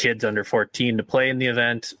kids under 14 to play in the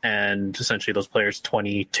event, and essentially those players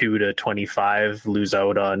 22 to 25 lose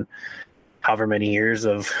out on however many years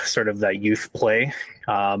of sort of that youth play.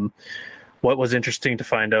 What was interesting to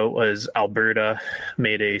find out was Alberta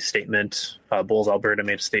made a statement, Bowls Alberta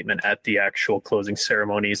made a statement at the actual closing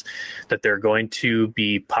ceremonies that they're going to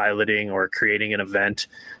be piloting or creating an event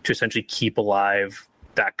to essentially keep alive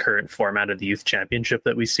that current format of the youth championship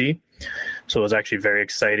that we see. So it was actually very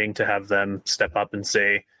exciting to have them step up and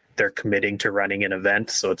say they're committing to running an event.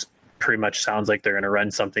 So it's pretty much sounds like they're going to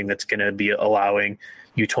run something that's going to be allowing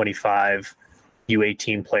U25,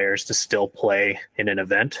 U18 players to still play in an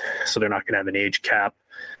event. So they're not going to have an age cap,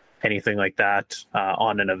 anything like that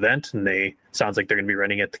on an event. And sounds like they're going to be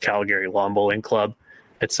running at the Calgary Lawn Bowling Club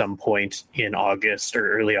at some point in August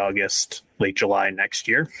or early August, late July next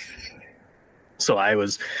year. So I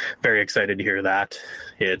was very excited to hear that.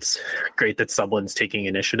 It's great that someone's taking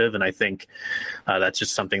initiative, and I think that's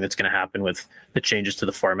just something that's going to happen with the changes to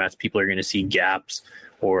the formats. People are going to see gaps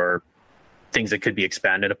or things that could be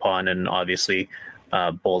expanded upon, and obviously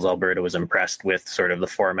Bowls Alberta was impressed with sort of the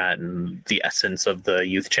format and the essence of the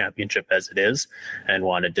youth championship as it is, and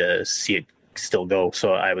wanted to see it still go.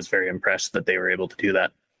 So I was very impressed that they were able to do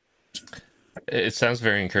that. It sounds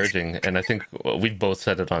very encouraging, and I think we've both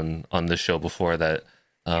said it on this show before that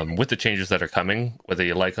with the changes that are coming, whether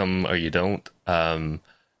you like them or you don't,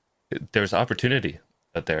 there's opportunity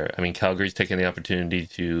out there. I mean, Calgary's taking the opportunity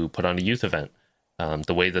to put on a youth event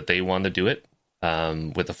the way that they want to do it,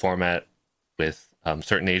 with the format, with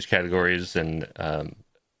certain age categories, and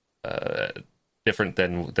different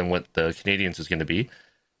than what the Canadians is going to be.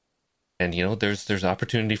 And there's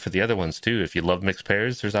opportunity for the other ones too. If you love mixed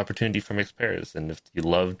pairs, there's opportunity for mixed pairs, and if you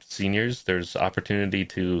love seniors, there's opportunity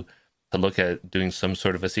to look at doing some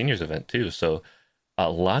sort of a seniors event too. So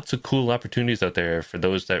lots of cool opportunities out there for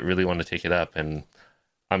those that really want to take it up, and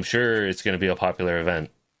I'm sure it's going to be a popular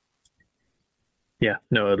event. Yeah,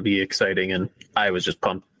 no, it'll be exciting, and I was just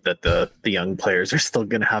pumped that the young players are still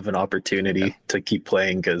going to have an opportunity to keep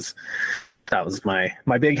playing, because that was my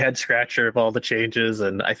big head scratcher of all the changes.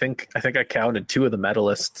 And I think I counted 2 of the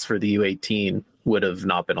medalists for the U18 would have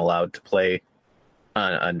not been allowed to play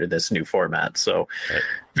under this new format. So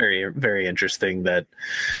very, very interesting that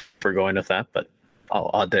we're going with that, but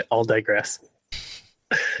I'll digress.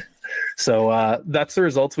 So that's the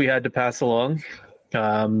results we had to pass along.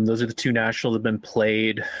 Those are the 2 nationals that have been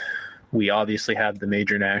played. We obviously have the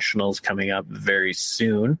major nationals coming up very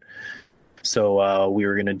soon. So we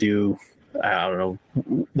were going to do, I don't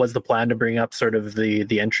know, was the plan to bring up sort of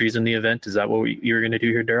the entries in the event? Is that what you were going to do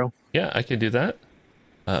here, Daryl? Yeah, I can do that.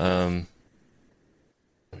 Let me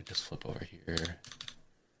just flip over here.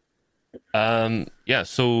 Yeah,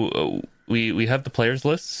 so we have the players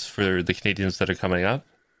lists for the Canadians that are coming up.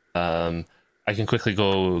 I can quickly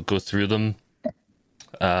go through them.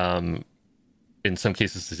 In some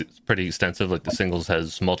cases, it's pretty extensive. Like the singles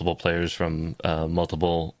has multiple players from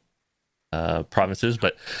multiple provinces,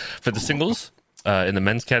 but for the singles in the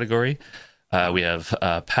men's category, we have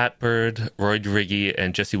Pat Bird, Roy DeRiggy,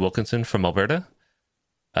 and Jesse Wilkinson from Alberta.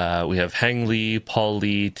 We have Hang Lee, Paul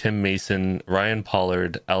Lee, Tim Mason, Ryan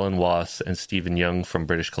Pollard, Alan Wass, and Stephen Young from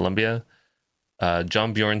British Columbia.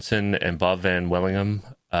 John Bjornson and Bob Van Wellingham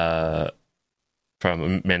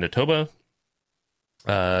from Manitoba.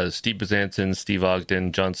 Steve Bezanson, Steve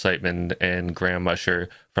Ogden, John Seitman, and Graham Usher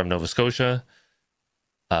from Nova Scotia.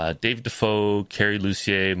 Dave Defoe, Kerry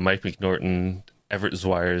Lucier, Mike McNorton, Everett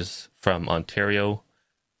Zwires from Ontario.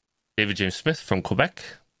 David James Smith from Quebec.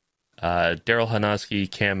 Daryl Hanoski,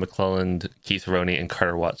 Cam McClelland, Keith Roney, and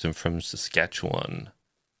Carter Watson from Saskatchewan.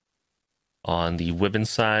 On the women's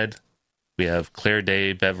side, we have Claire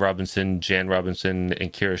Day, Bev Robinson, Jan Robinson,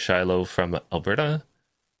 and Kira Shiloh from Alberta.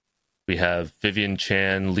 We have Vivian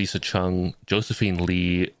Chan, Lisa Chung, Josephine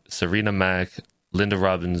Lee, Serena Mack, Linda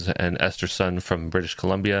Robbins, and Esther Sun from British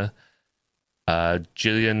Columbia.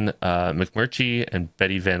 Jillian McMurtry and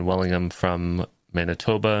Betty Van Wellingham from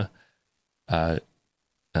Manitoba.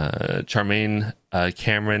 Charmaine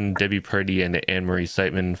Cameron, Debbie Purdy, and Anne-Marie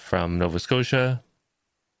Seitman from Nova Scotia.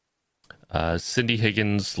 Cindy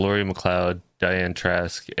Higgins, Laurie McLeod, Diane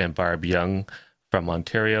Trask, and Barb Young from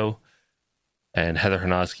Ontario. And Heather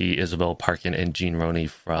Hanoski, Isabel Parkin, and Jean Roney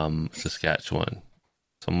from Saskatchewan.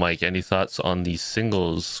 So, Mike, any thoughts on the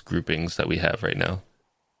singles groupings that we have right now?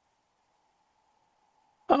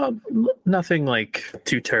 Nothing like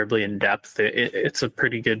too terribly in depth. It's a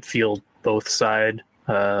pretty good field, both side,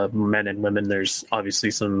 men and women. There's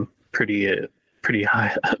obviously some pretty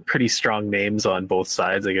high, pretty strong names on both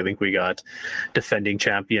sides. Like I think we got defending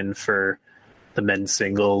champion for the men's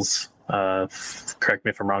singles. Correct me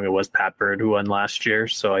if I'm wrong. It was Pat Bird who won last year.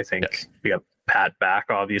 So I think we got Pat back.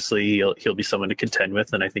 Obviously, he'll be someone to contend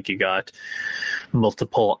with, and I think you got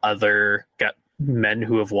multiple other men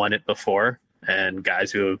who have won it before, and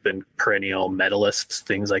guys who have been perennial medalists,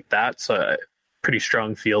 things like that. So pretty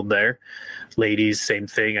strong field there. Ladies, same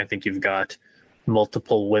thing. I think you've got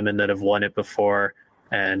multiple women that have won it before,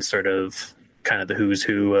 and sort of kind of the who's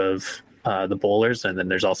who of the bowlers, and then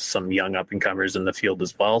there's also some young up-and-comers in the field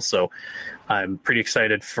as well. So I'm pretty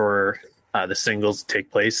excited for the singles to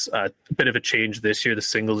take place. A bit of a change this year. The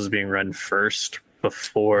singles is being run first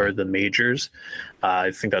before the majors.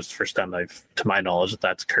 I think that's the first time to my knowledge,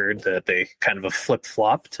 that's occurred, that they kind of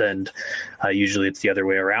flip-flopped, and usually it's the other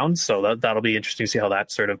way around. So that'll be interesting to see how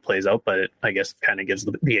that sort of plays out, but I guess kind of gives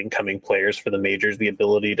the incoming players for the majors the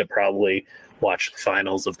ability to probably watch the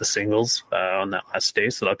finals of the singles on that last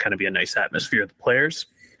day. So that'll kind of be a nice atmosphere of the players.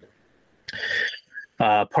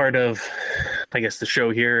 Part of, I guess, the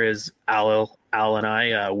show here is Al and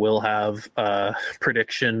I will have a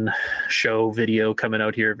prediction show video coming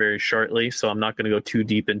out here very shortly. So I'm not going to go too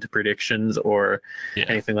deep into predictions or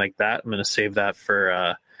anything like that. I'm going to save that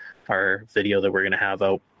for our video that we're going to have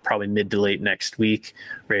out probably mid to late next week,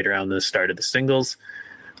 right around the start of the singles.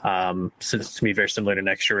 Since it's going to be very similar to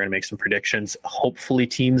next year, we're going to make some predictions. Hopefully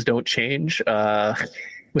teams don't change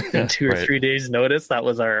within 2 or 3 days notice. That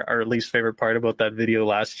was our least favorite part about that video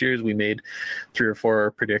last year, is we made 3 or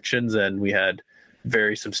 4 predictions and we had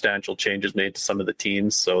very substantial changes made to some of the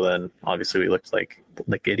teams. So then obviously we looked like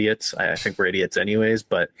idiots. I think we're idiots anyways,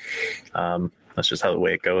 but that's just how the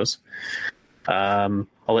way it goes. I'll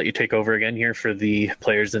let you take over again here for the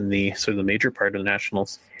players in the sort of the major part of the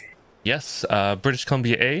nationals. Yes, British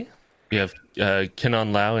Columbia A. We have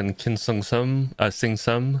Kinon Lau and Sing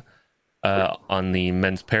Sum on the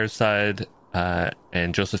men's pairs side,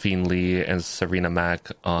 and Josephine Lee and Serena Mack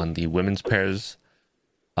on the women's pairs.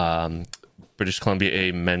 British Columbia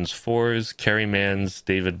A men's fours, Carrie Mans,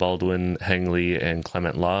 David Baldwin, Heng Lee, and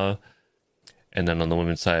Clement Law. And then on the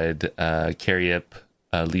women's side, Carrie Ip,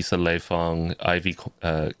 Lisa Leifong, Ivy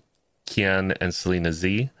Kian, and Selena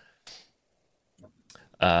Z.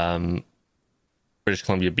 British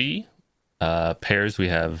Columbia B pairs, we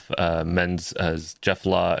have men's as Jeff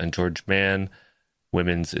Law and George Mann.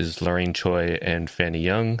 Women's is Lorraine Choi and Fanny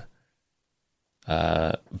Young.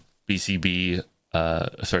 BCB,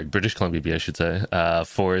 British Columbia B, I should say.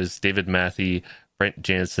 Fours, David Matthey, Brent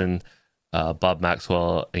Jansen, Bob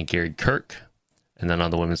Maxwell, and Gary Kirk. And then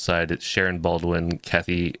on the women's side, it's Sharon Baldwin,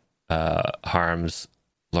 Kathy Harms,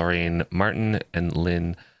 Lorraine Martin, and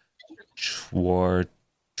Lynn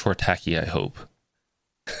Chortaki, I hope.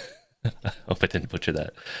 I hope I didn't butcher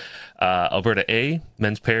that. Alberta A,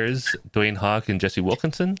 men's pairs, Dwayne Hawk and Jesse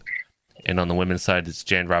Wilkinson. And on the women's side, it's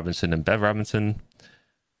Jan Robinson and Bev Robinson.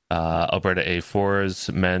 Alberta A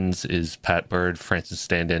fours, men's is Pat Bird, Francis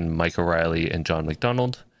Standen, Mike O'Reilly, and John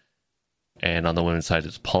McDonald. And on the women's side,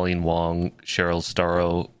 it's Pauline Wong, Cheryl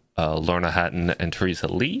Starrow, Lorna Hatton, and Teresa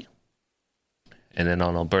Lee. And then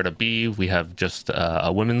on Alberta B, we have just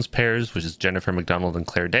a women's pairs, which is Jennifer McDonald and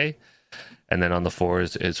Claire Day. And then on the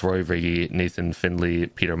fours, it's Roy Riggy, Nathan Findlay,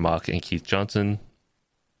 Peter Mock, and Keith Johnson.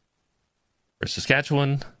 For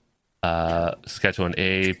Saskatchewan, Saskatchewan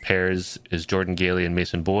A pairs is Jordan Gailey and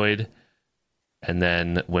Mason Boyd. And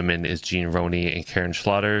then women is Jean Roney and Karen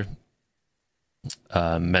Schlatter.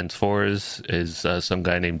 Men's fours is some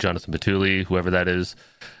guy named Jonathan Patulli, whoever that is.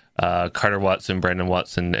 Carter Watson, Brandon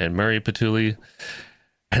Watson, and Murray Patulli.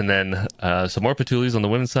 And then some more Patullis on the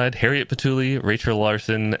women's side. Harriet Patulli, Rachel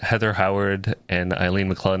Larson, Heather Howard, and Eileen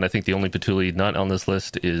McClellan. I think the only Patulli not on this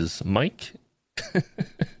list is Mike.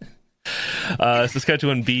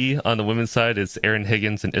 Saskatchewan B on the women's side, it's Erin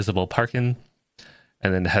Higgins and Isabel Parkin.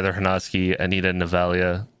 And then Heather Hanaski, Anita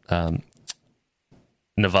Navala, and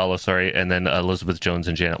then Elizabeth Jones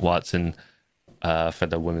and Janet Watson for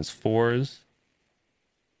the women's fours.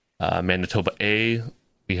 Manitoba A,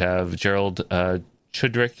 we have Gerald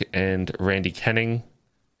Chudrick and Randy Kenning.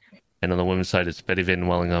 And on the women's side, it's Betty Van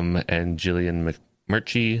Wellingham and Jillian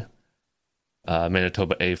McMurchie.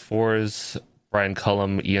 Manitoba A fours, Brian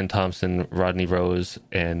Cullum, Ian Thompson, Rodney Rose,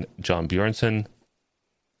 and John Bjornson.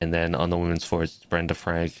 And then on the women's fours, it's Brenda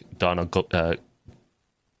Frank, Donna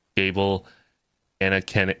Gable,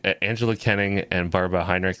 Angela Kenning, and Barbara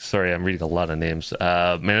Heinrich. Sorry, I'm reading a lot of names.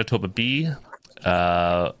 Manitoba B,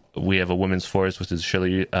 we have a women's fours, which is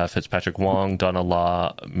Shirley Fitzpatrick Wong, Donna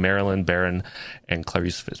Law, Marilyn Barron, and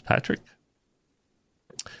Clarice Fitzpatrick.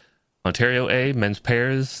 Ontario A, men's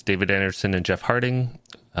pairs, David Anderson and Jeff Harding.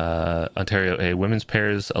 Ontario A, women's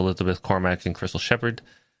pairs, Elizabeth Cormack and Crystal Shepard.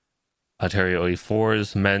 Ontario A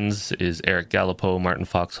fours, men's is Eric Gallipo, Martin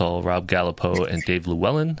Foxhall, Rob Gallipo, and Dave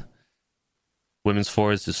Llewellyn. Women's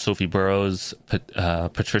fours is Sophie Burrows,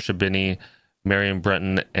 Patricia Binney, Marion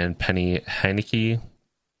Breton, and Penny Heineke.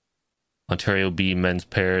 Ontario B men's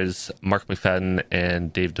pairs, Mark McFadden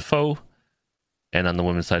and Dave Defoe. And on the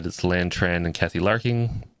women's side, it's Lan Tran and Kathy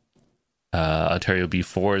Larking. Ontario B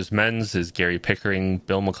fours men's is Gary Pickering,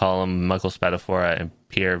 Bill McCollum, Michael Spadafora, and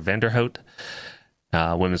Pierre Vanderhout.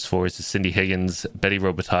 Women's fours is Cindy Higgins, Betty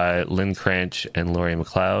Robitaille, Lynn Cranch, and Laurie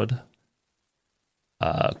McLeod.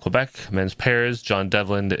 Quebec men's pairs, John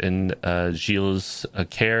Devlin and Gilles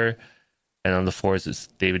Kerr. And on the fours, it's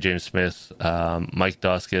David James Smith, Mike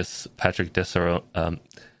Doskis, Patrick Desarnlo,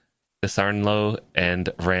 and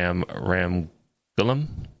Ram Gullum.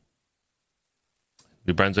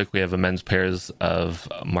 New Brunswick, we have a men's pairs of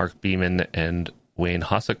Mark Beeman and Wayne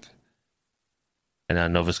Hossack. And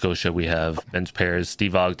on Nova Scotia, we have men's pairs,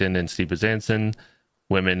 Steve Ogden and Steve Bezanson.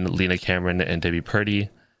 Women, Lena Cameron and Debbie Purdy.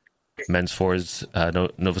 Men's fours,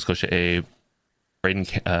 Nova Scotia A, Braden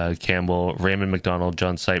Campbell, Raymond McDonald,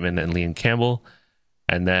 John Siteman, and Liam Campbell.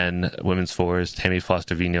 And then women's fours, Tammy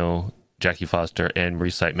Foster-Vino, Jackie Foster, Anne Marie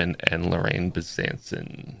Siteman, and Lorraine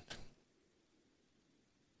Bezanson.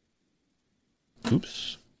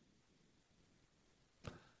 Oops.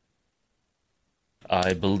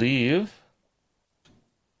 I believe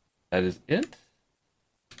that is it.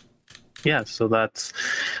 Yeah, so that's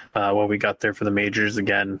what we got there for the majors.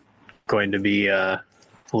 Again, going to be a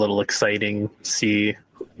little exciting. See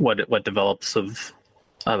what develops of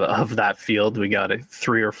that field. We got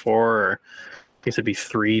 3 or 4, or I guess it'd be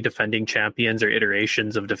 3 defending champions or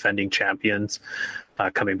iterations of defending champions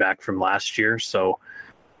coming back from last year. So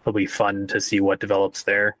it'll be fun to see what develops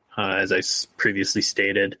there. As I previously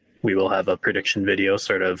stated, we will have a prediction video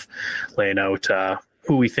sort of laying out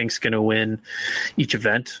who we think's going to win each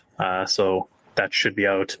event. So that should be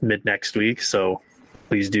out mid next week. So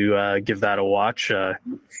please do give that a watch.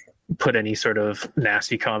 Put any sort of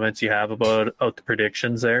nasty comments you have about the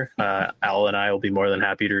predictions there. Al and I will be more than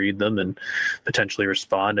happy to read them and potentially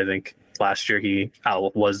respond. I think last year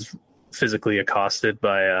Al was physically accosted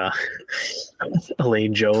by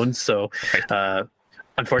Elaine Jones. So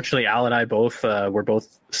unfortunately, Al and I both were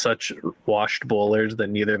both such washed bowlers that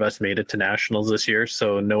neither of us made it to nationals this year.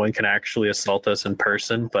 So no one can actually assault us in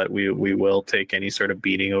person, but we will take any sort of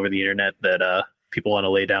beating over the internet that people want to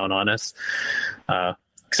lay down on us.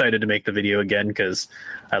 Excited to make the video again because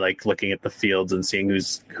I like looking at the fields and seeing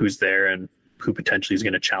who's there and who potentially is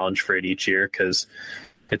going to challenge for it each year, because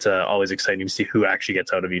it's always exciting to see who actually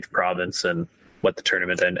gets out of each province and what the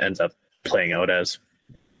tournament ends up playing out as.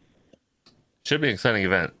 Should be an exciting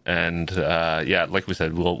event, and like we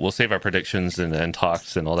said, we'll save our predictions and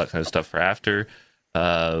talks and all that kind of stuff for after.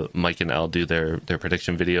 Mike and Al do their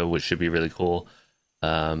prediction video, which should be really cool.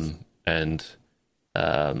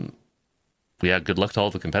 Good luck to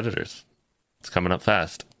all the competitors. It's coming up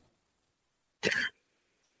fast.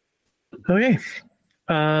 Okay.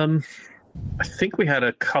 I think we had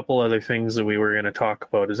a couple other things that we were going to talk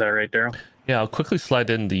about. Is that right, Daryl? Yeah, I'll quickly slide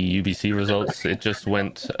in the UBC results. It just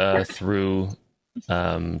went through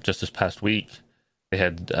just this past week. They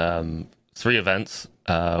had 3 events,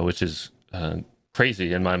 which is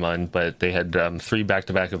crazy in my mind, but they had 3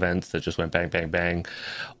 back-to-back events that just went bang, bang, bang,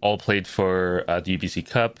 all played for the UBC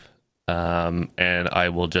Cup. And I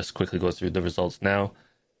will just quickly go through the results now,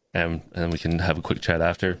 and we can have a quick chat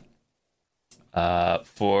after.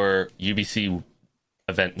 For UBC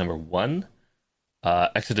event number 1,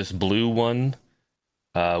 Exodus Blue won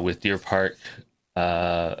with Deer Park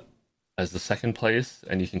as the second place,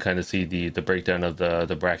 and you can kind of see the breakdown of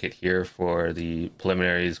the bracket here for the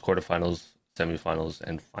preliminaries, quarterfinals, semifinals,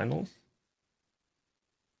 and finals.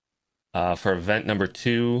 For event number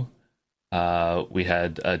 2, we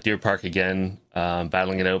had Deer Park again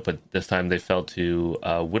battling it out, but this time they fell to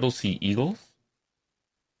Whittlesea Eagles.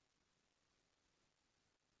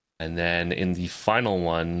 And then in the final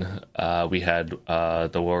one, we had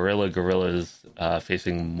the Warilla Gorillas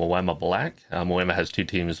facing Moama Black. Moama has 2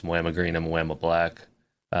 teams, Moama Green and Moama Black.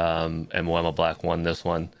 And Moama Black won this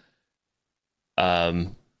one.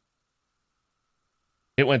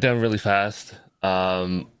 It went down really fast.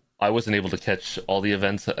 I wasn't able to catch all the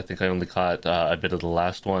events. I think I only caught a bit of the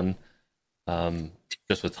last one,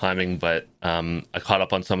 just with timing. But I caught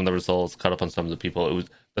up on some of the results, caught up on some of the people. It was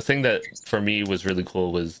the thing that for me was really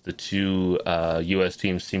cool was the 2 U.S.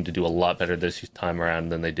 teams seemed to do a lot better this time around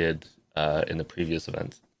than they did in the previous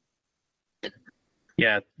events.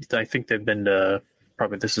 Yeah, I think they've been to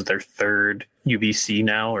probably this is their 3rd UBC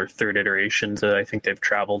now, or 3rd iterations that I think they've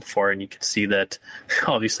traveled for, and you can see that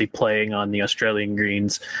obviously playing on the Australian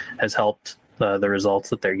greens has helped the results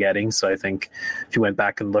that they're getting. So I think if you went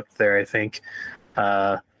back and looked there, I think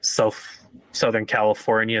Southern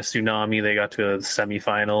California Tsunami, they got to the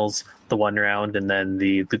semifinals, the 1 round, and then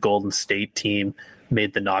the Golden State team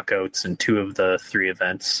made the knockouts in 2 of the 3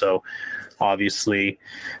 events. So obviously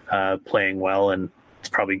playing well, and it's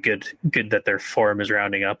probably good that their form is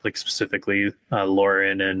rounding up. Like specifically,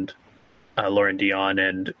 Lauren Dion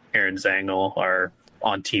and Aaron Zangel are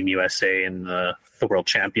on Team USA in the World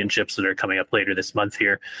Championships that are coming up later this month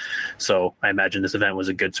here. So I imagine this event was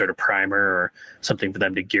a good sort of primer or something for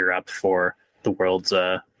them to gear up for the Worlds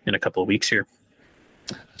in a couple of weeks here.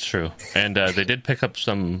 That's true, and they did pick up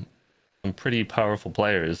some pretty powerful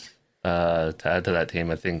players to add to that team.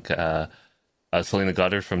 I think Selena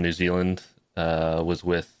Goddard from New Zealand was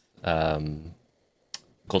with Golden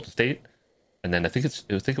State, and then I think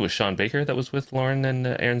it was Sean Baker that was with Lauren and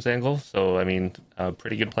Aaron Zangel. So I mean,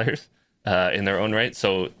 pretty good players in their own right.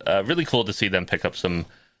 So really cool to see them pick up some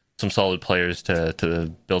solid players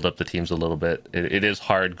to build up the teams a little bit. It is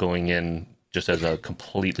hard going in just as a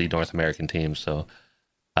completely North American team. So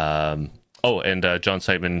John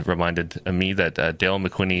Seitman reminded me that Dale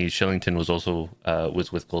McQuinney Shillington was also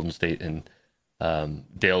was with Golden State, and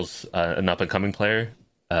Dale's an up and coming player,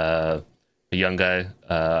 a young guy.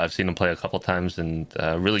 I've seen him play a couple times, and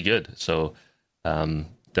really good. So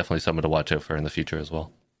definitely someone to watch out for in the future as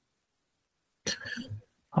well.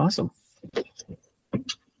 Awesome.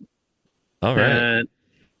 All right.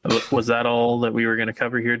 Was that all that we were going to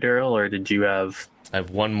cover here, Daryl, or did you have? I have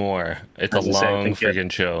one more. It's a long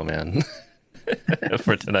friggin' show, man,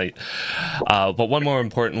 for tonight. But one more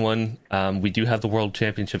important one. We do have the World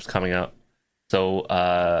Championships coming up. So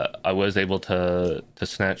I was able to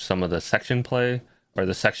snatch some of the section play or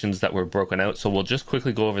the sections that were broken out. So we'll just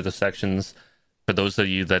quickly go over the sections for those of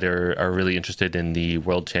you that are really interested in the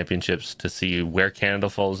World Championships to see where Canada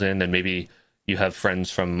falls in, and maybe you have friends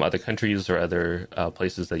from other countries or other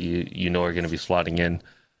places that you know are going to be slotting in.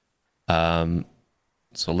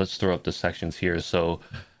 So let's throw up the sections here. So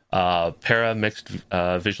para mixed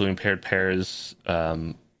visually impaired pairs.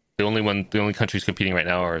 The only countries competing right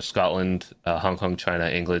now are Scotland, Hong Kong, China,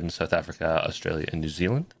 England, South Africa, Australia, and New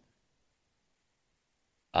Zealand.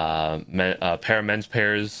 Para men's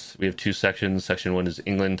pairs, we have two sections. Section 1 is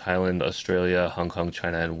England, Thailand, Australia, Hong Kong,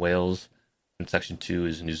 China, and Wales. And section 2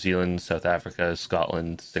 is New Zealand, South Africa,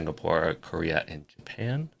 Scotland, Singapore, Korea, and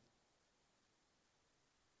Japan.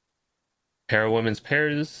 Para women's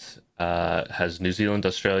pairs has New Zealand,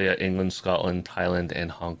 Australia, England, Scotland, Thailand,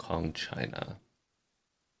 and Hong Kong, China.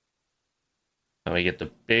 Now we get the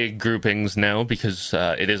big groupings now because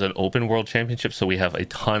it is an open world championship, so we have a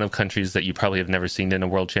ton of countries that you probably have never seen in a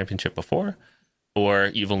world championship before, or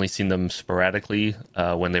you've only seen them sporadically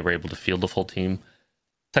when they were able to field the full team.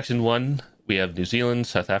 Section 1, we have New Zealand,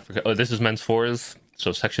 South Africa. Oh, this is men's fours.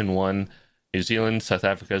 So Section 1, New Zealand, South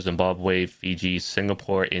Africa, Zimbabwe, Fiji,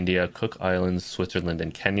 Singapore, India, Cook Islands, Switzerland,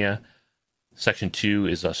 and Kenya. Section 2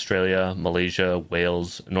 is Australia, Malaysia,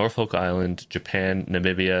 Wales, Norfolk Island, Japan,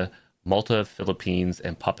 Namibia, Malta, Philippines,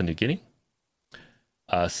 and Papua New Guinea.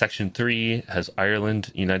 Section 3 has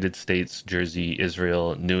Ireland, United States, Jersey,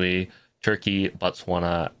 Israel, Niue, Turkey,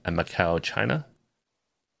 Botswana, and Macau, China.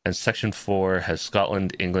 And Section 4 has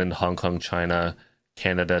Scotland, England, Hong Kong, China,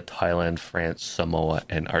 Canada, Thailand, France, Samoa,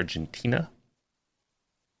 and Argentina.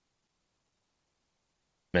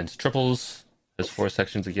 Men's triples has 4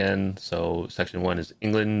 sections again. So Section 1 is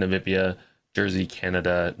England, Namibia, Jersey,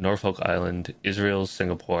 Canada, Norfolk Island, Israel,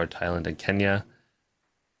 Singapore, Thailand, and Kenya.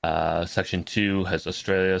 Section 2 has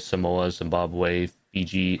Australia, Samoa, Zimbabwe,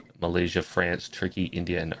 Fiji, Malaysia, France, Turkey,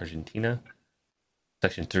 India, and Argentina.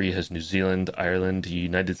 Section 3 has New Zealand, Ireland,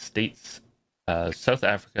 United States, South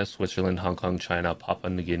Africa, Switzerland, Hong Kong, China, Papua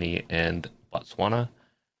New Guinea, and Botswana.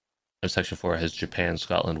 And Section 4 has Japan,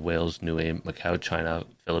 Scotland, Wales, Niue, Macau, China,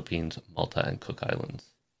 Philippines, Malta, and Cook Islands.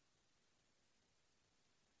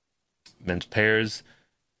 Men's pairs.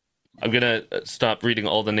 I'm going to stop reading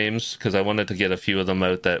all the names because I wanted to get a few of them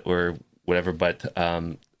out that were whatever, but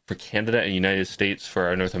for Canada and United States, for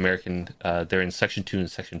our North American, they're in Section 2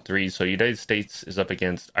 and Section 3. So United States is up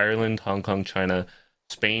against Ireland, Hong Kong, China,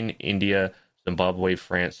 Spain, India, Zimbabwe,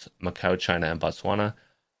 France, Macau, China, and Botswana.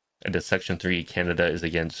 And in Section 3, Canada is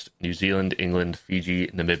against New Zealand, England, Fiji,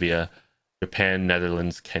 Namibia, Japan,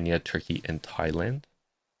 Netherlands, Kenya, Turkey, and Thailand.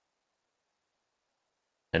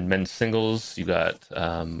 And men's singles, you got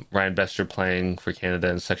Ryan Bester playing for Canada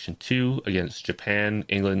in Section 2 against Japan,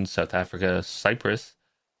 England, South Africa, Cyprus,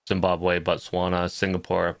 Zimbabwe, Botswana,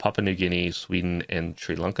 Singapore, Papua New Guinea, Sweden, and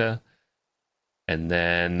Sri Lanka. And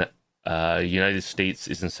then United States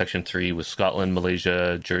is in Section 3 with Scotland,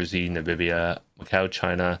 Malaysia, Jersey, Namibia, Macau,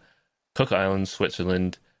 China, Cook Islands,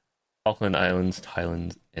 Switzerland, Falkland Islands,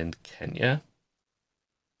 Thailand, and Kenya.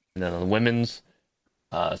 And then on the women's,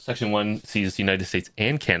 Section 1 sees the United States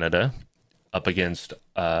and Canada up against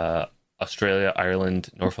Australia, Ireland,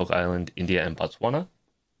 Norfolk Island, India, and Botswana.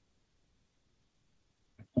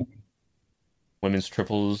 Women's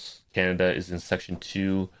triples, Canada is in Section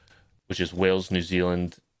 2, which is Wales, New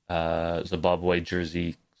Zealand, Zimbabwe,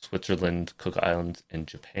 Jersey, Switzerland, Cook Islands, and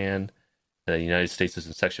Japan. The United States is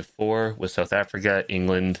in Section 4 with South Africa,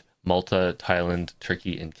 England, Malta, Thailand,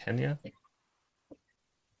 Turkey, and Kenya.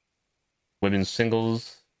 Women's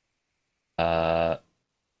singles, we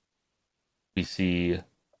see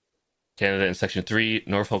Canada in Section 3,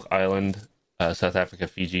 Norfolk Island, South Africa,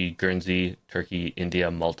 Fiji, Guernsey, Turkey, India,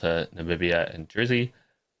 Malta, Namibia, and Jersey.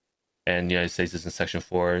 And the United States is in Section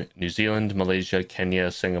 4, New Zealand, Malaysia, Kenya,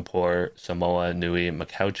 Singapore, Samoa, Niue,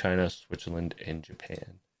 Macau, China, Switzerland, and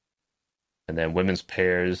Japan. And then women's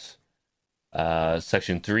pairs,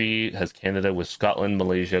 Section 3 has Canada with Scotland,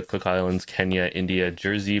 Malaysia, Cook Islands, Kenya, India,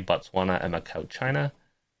 Jersey, Botswana, and Macau, China.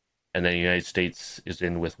 And then the United States is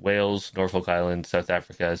in with Wales, Norfolk Island, South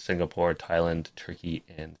Africa, Singapore, Thailand, Turkey,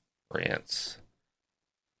 and France.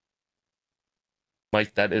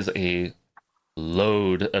 Mike, that is a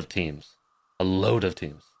load of teams. A load of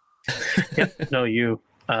teams. Yep. No, you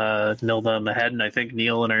nailed on the head, and I think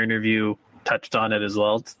Neil in our interview touched on it as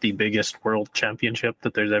well. It's the biggest world championship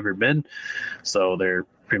that there's ever been. So they're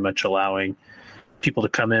pretty much allowing people to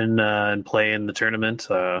come in and play in the tournament.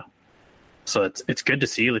 So it's good to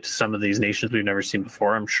see like, some of these nations we've never seen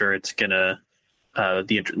before. I'm sure it's gonna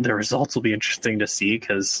the results will be interesting to see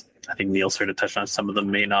because I think Neil sort of touched on some of them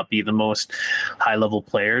may not be the most high level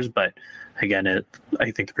players, but again,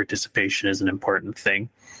 I think the participation is an important thing.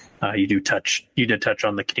 You did touch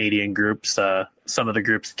on the Canadian groups. Some of the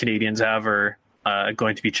groups Canadians have are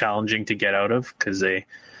going to be challenging to get out of because they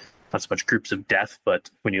not so much groups of death, but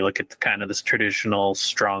when you look at kind of this traditional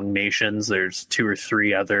strong nations, there's 2 or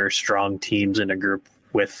 3 other strong teams in a group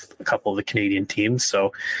with a couple of the Canadian teams.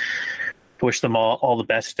 So I wish them all the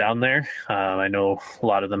best down there. I know a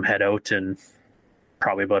lot of them head out in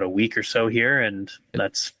probably about a week or so here, and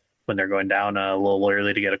that's when they're going down a little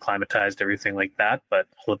early to get acclimatized, everything like that. But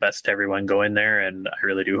all the best to everyone going there, and I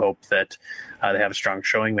really do hope that they have a strong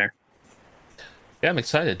showing there. Yeah, I'm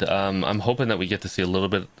excited. I'm hoping that we get to see a little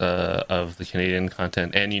bit of the Canadian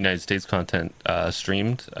content and United States content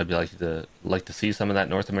streamed. I'd be like to see some of that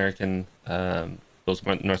those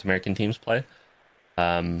North American teams play.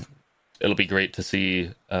 It'll be great to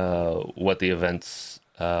see what the events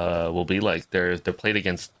will be like. They're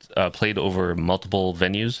played over multiple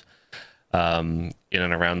venues in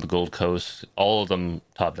and around the Gold Coast, all of them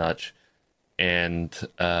top notch, and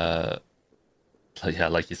yeah,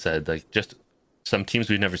 like you said, like just some teams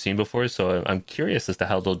we've never seen before, so I'm curious as to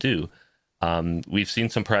how they'll do. We've seen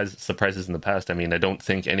some surprises in the past. I mean, I don't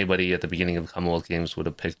think anybody at the beginning of the Commonwealth Games would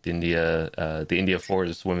have picked the India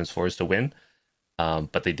women's fours to win,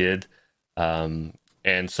 but they did. And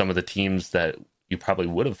some of the teams that you probably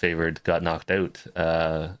would have favored got knocked out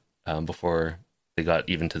before they got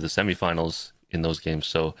even to the semifinals in those games.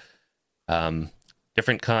 So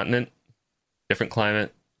different continent, different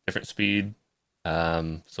climate, different speed.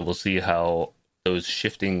 So we'll see how those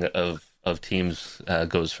shifting of teams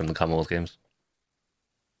goes from the Commonwealth Games.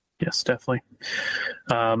 Yes, definitely.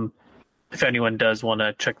 If anyone does want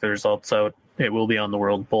to check the results out, it will be on the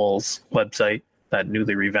World Bowls website, that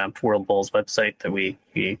newly revamped World Bowls website that we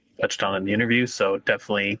touched on in the interview. So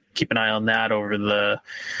definitely keep an eye on that over the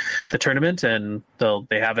tournament, and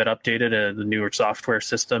they have it updated, the newer software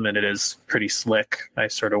system, and it is pretty slick. I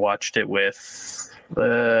sort of watched it with,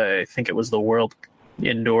 I think it was the World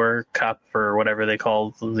Indoor Cup or whatever they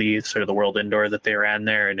call the World Indoor that they ran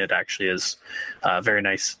there, and it actually is very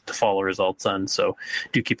nice to follow results on. So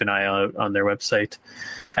do keep an eye out on their website,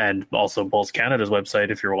 and also Bowls Canada's website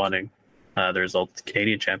if you're wanting the results of the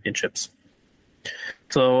Canadian Championships.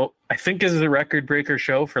 So I think this is a record breaker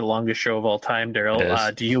show for the longest show of all time, Daryl.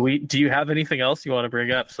 Yes. Do you have anything else you want to bring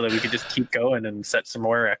up so that we could just keep going and set some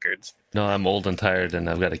more records? No, I'm old and tired, and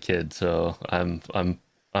I've got a kid, so I'm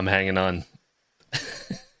hanging on.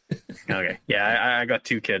 Okay, yeah, I got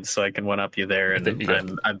 2 kids, so I can one up you there,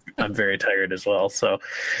 and I'm very tired as well. So,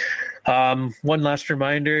 one last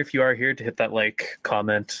reminder: if you are here, to hit that like,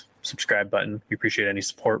 comment, subscribe button. We appreciate any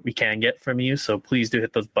support we can get from you, so please do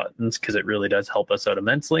hit those buttons because it really does help us out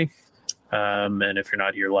immensely. And if you're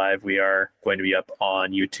not here live, we are going to be up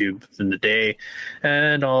on YouTube within the day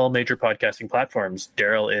and all major podcasting platforms.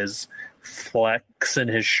 Daryl is flexing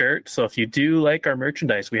his shirt, so if you do like our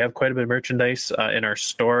merchandise, we have quite a bit of merchandise in our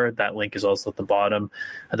store. That link is also at the bottom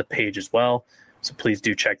of the page as well, so please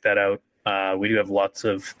do check that out. We do have lots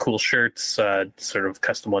of cool shirts, sort of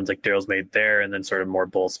custom ones like Daryl's made there, and then sort of more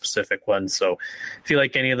bowl specific ones. So if you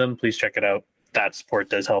like any of them, please check it out. That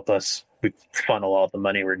support does help us. We funnel all the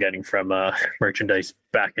money we're getting from merchandise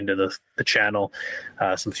back into the channel.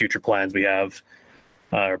 Some future plans we have,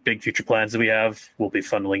 or big future plans that we have, we'll be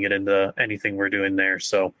funneling it into anything we're doing there.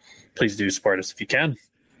 So please do support us if you can.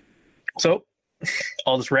 So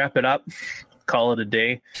I'll just wrap it up, call it a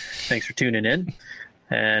day. Thanks for tuning in,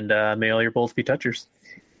 and may all your bowls be touchers.